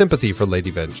called Sympathy for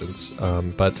Lady Vengeance,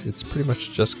 but it's pretty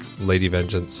much just Lady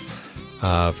Vengeance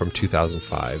from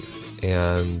 2005.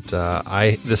 And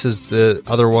this is the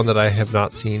other one that I have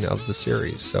not seen of the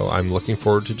series, so I'm looking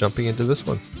forward to jumping into this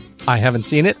one. I haven't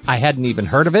seen it. I hadn't even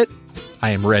heard of it.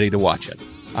 I am ready to watch it.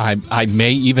 I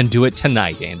may even do it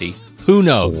tonight, Andy. Who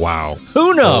knows? Wow.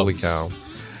 Who knows? Holy cow.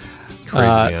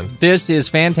 Crazy, man. This is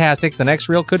fantastic. The Next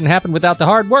Reel couldn't happen without the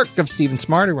hard work of Stephen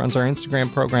Smart, who runs our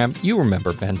Instagram program. You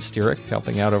remember Ben Steerick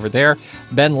helping out over there.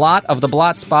 Ben Lott of The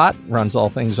Blot Spot runs all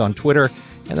things on Twitter.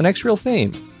 And the Next Reel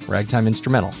theme, Ragtime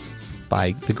Instrumental,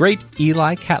 by the great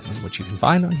Eli Catlin, which you can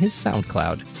find on his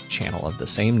SoundCloud channel of the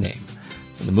same name.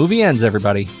 When the movie ends,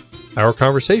 everybody, our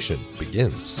conversation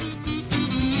begins.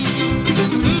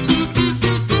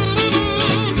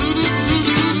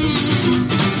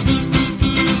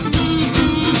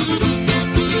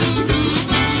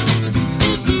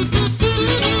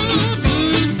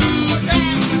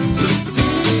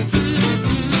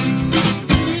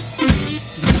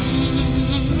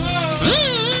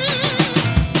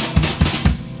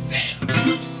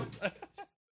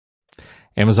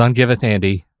 Amazon giveth,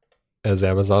 Andy. As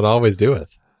Amazon always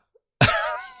doeth.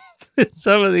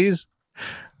 Some of these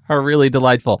are really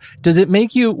delightful. Does it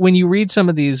make you, when you read some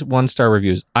of these 1-star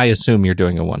reviews, I assume you're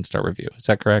doing a 1-star review. Is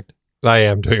that correct? I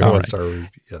am doing a 1-star review,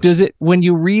 yes. Does it, when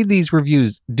you read these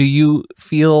reviews, do you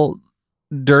feel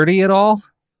dirty at all?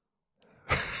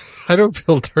 I don't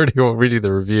feel dirty while reading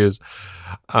the reviews.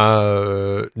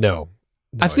 No.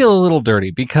 I feel a little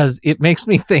dirty because it makes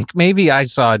me think maybe I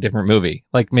saw a different movie.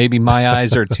 Like maybe my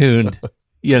eyes are tuned,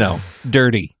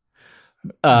 dirty.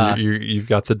 You've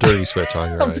got the dirty switch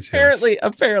on your eyes.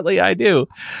 Apparently I do.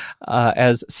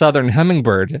 As Southern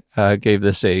Hummingbird gave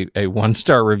this a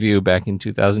 1-star review back in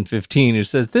 2015, who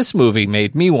says, "This movie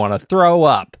made me want to throw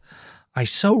up. I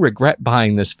so regret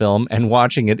buying this film and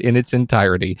watching it in its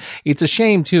entirety. It's a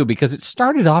shame, too, because it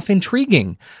started off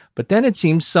intriguing, but then it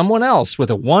seems someone else with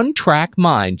a one-track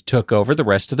mind took over the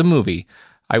rest of the movie.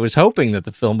 I was hoping that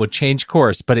the film would change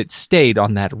course, but it stayed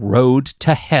on that road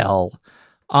to hell.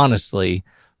 Honestly,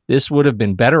 this would have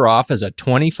been better off as a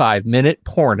 25-minute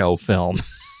porno film."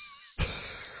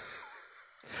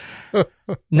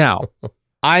 Now,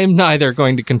 I'm neither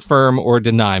going to confirm or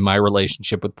deny my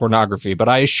relationship with pornography, but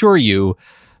I assure you,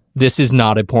 this is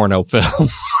not a porno film.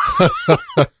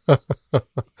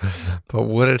 But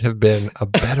would it have been a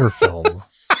better film?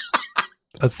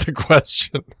 That's the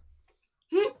question.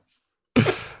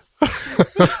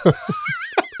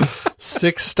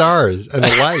 6 stars and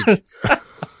a like.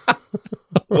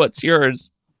 What's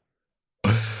yours?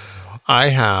 I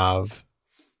have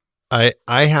a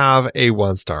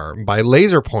 1-star by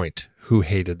Laserpoint, who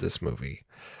hated this movie.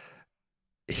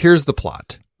 Here's the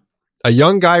plot. A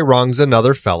young guy wrongs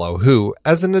another fellow who,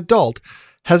 as an adult,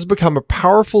 has become a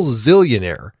powerful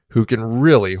zillionaire who can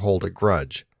really hold a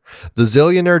grudge. The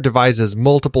zillionaire devises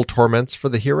multiple torments for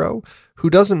the hero, who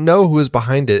doesn't know who is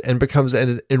behind it and becomes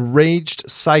an enraged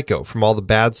psycho from all the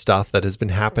bad stuff that has been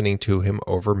happening to him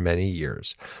over many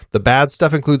years. The bad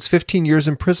stuff includes 15 years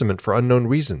imprisonment for unknown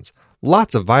reasons,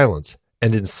 lots of violence,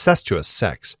 and incestuous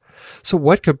sex. So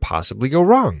what could possibly go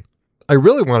wrong? I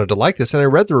really wanted to like this, and I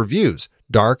read the reviews.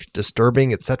 Dark,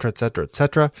 disturbing, etc., etc.,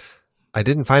 etc. I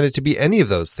didn't find it to be any of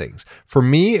those things. For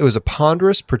me, it was a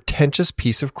ponderous, pretentious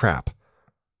piece of crap.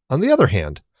 On the other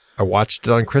hand, I watched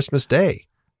it on Christmas Day.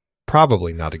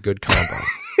 Probably not a good combo.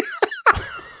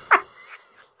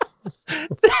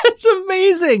 That's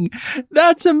amazing.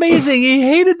 That's amazing. He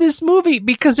hated this movie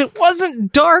because it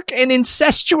wasn't dark and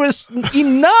incestuous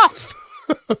enough.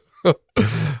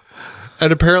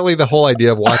 And apparently the whole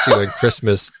idea of watching on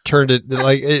Christmas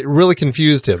it really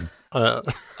confused him.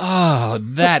 Oh,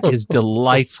 that is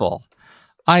delightful.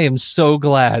 I am so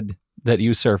glad that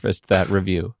you surfaced that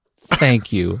review.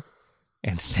 Thank you.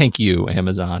 And thank you,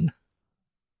 Amazon.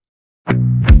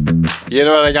 You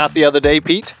know what I got the other day,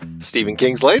 Pete? Stephen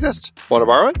King's latest. Want to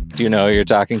borrow it? Do you know who you're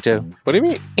talking to? What do you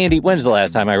mean? Andy, when's the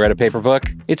last time I read a paper book?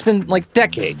 It's been like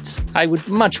decades. I would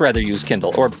much rather use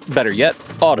Kindle, or better yet,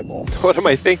 Audible. What am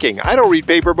I thinking? I don't read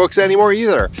paper books anymore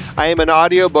either. I am an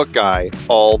audiobook guy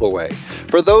all the way.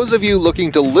 For those of you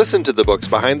looking to listen to the books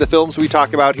behind the films we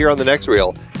talk about here on The Next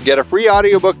Reel, get a free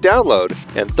audiobook download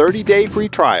and 30-day free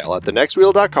trial at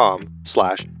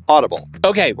thenextreel.com/audible.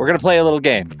 Okay, we're going to play a little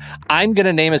game. I'm going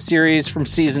to name a series from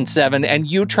season 7, and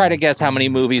you try to guess how many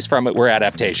movies from it were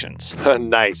adaptations.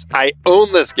 Nice. I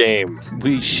own this game.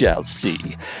 We shall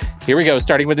see. Here we go,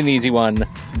 starting with an easy one.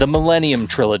 The Millennium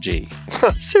Trilogy.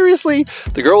 Seriously?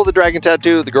 The girl with the dragon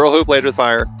tattoo, the girl who played with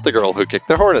fire, the girl who kicked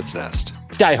the hornet's nest.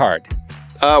 Die Hard.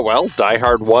 Well, Die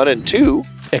Hard 1 and 2.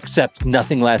 Except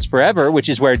Nothing Lasts Forever, which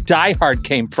is where Die Hard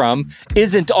came from,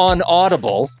 isn't on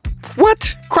Audible.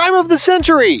 What? Crime of the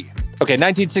century! Okay,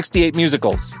 1968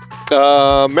 musicals.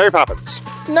 Mary Poppins.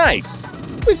 Nice.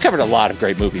 We've covered a lot of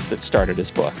great movies that started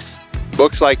as books.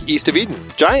 Books like East of Eden,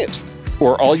 Giant.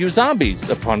 Or All You Zombies,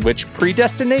 upon which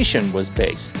Predestination was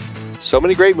based. So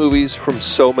many great movies from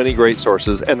so many great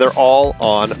sources, and they're all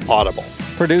on Audible.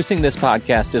 Producing this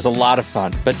podcast is a lot of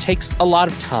fun, but takes a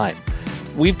lot of time.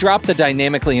 We've dropped the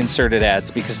dynamically inserted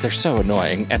ads because they're so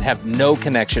annoying and have no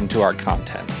connection to our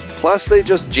content. Plus, they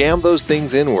just jam those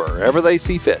things in wherever they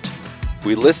see fit.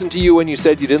 We listened to you when you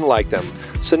said you didn't like them,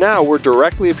 so now we're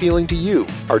directly appealing to you,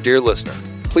 our dear listener.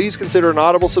 Please consider an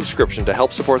Audible subscription to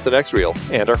help support The Next Reel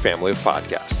and our family of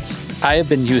podcasts. I have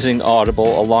been using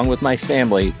Audible along with my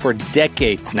family for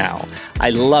decades now. I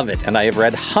love it, and I have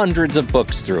read hundreds of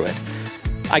books through it.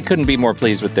 I couldn't be more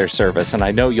pleased with their service, and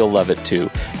I know you'll love it too.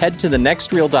 Head to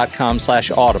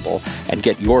thenextreel.com/audible and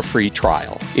get your free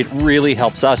trial. It really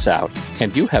helps us out,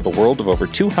 and you have a world of over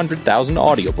 200,000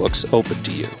 audiobooks open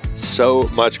to you. So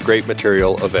much great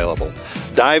material available.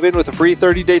 Dive in with a free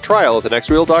 30-day trial at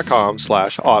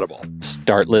thenextreel.com/audible.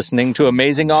 Start listening to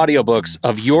amazing audiobooks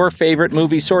of your favorite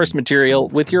movie source material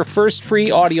with your first free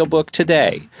audiobook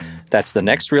today. That's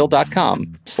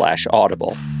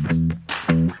thenextreel.com/audible.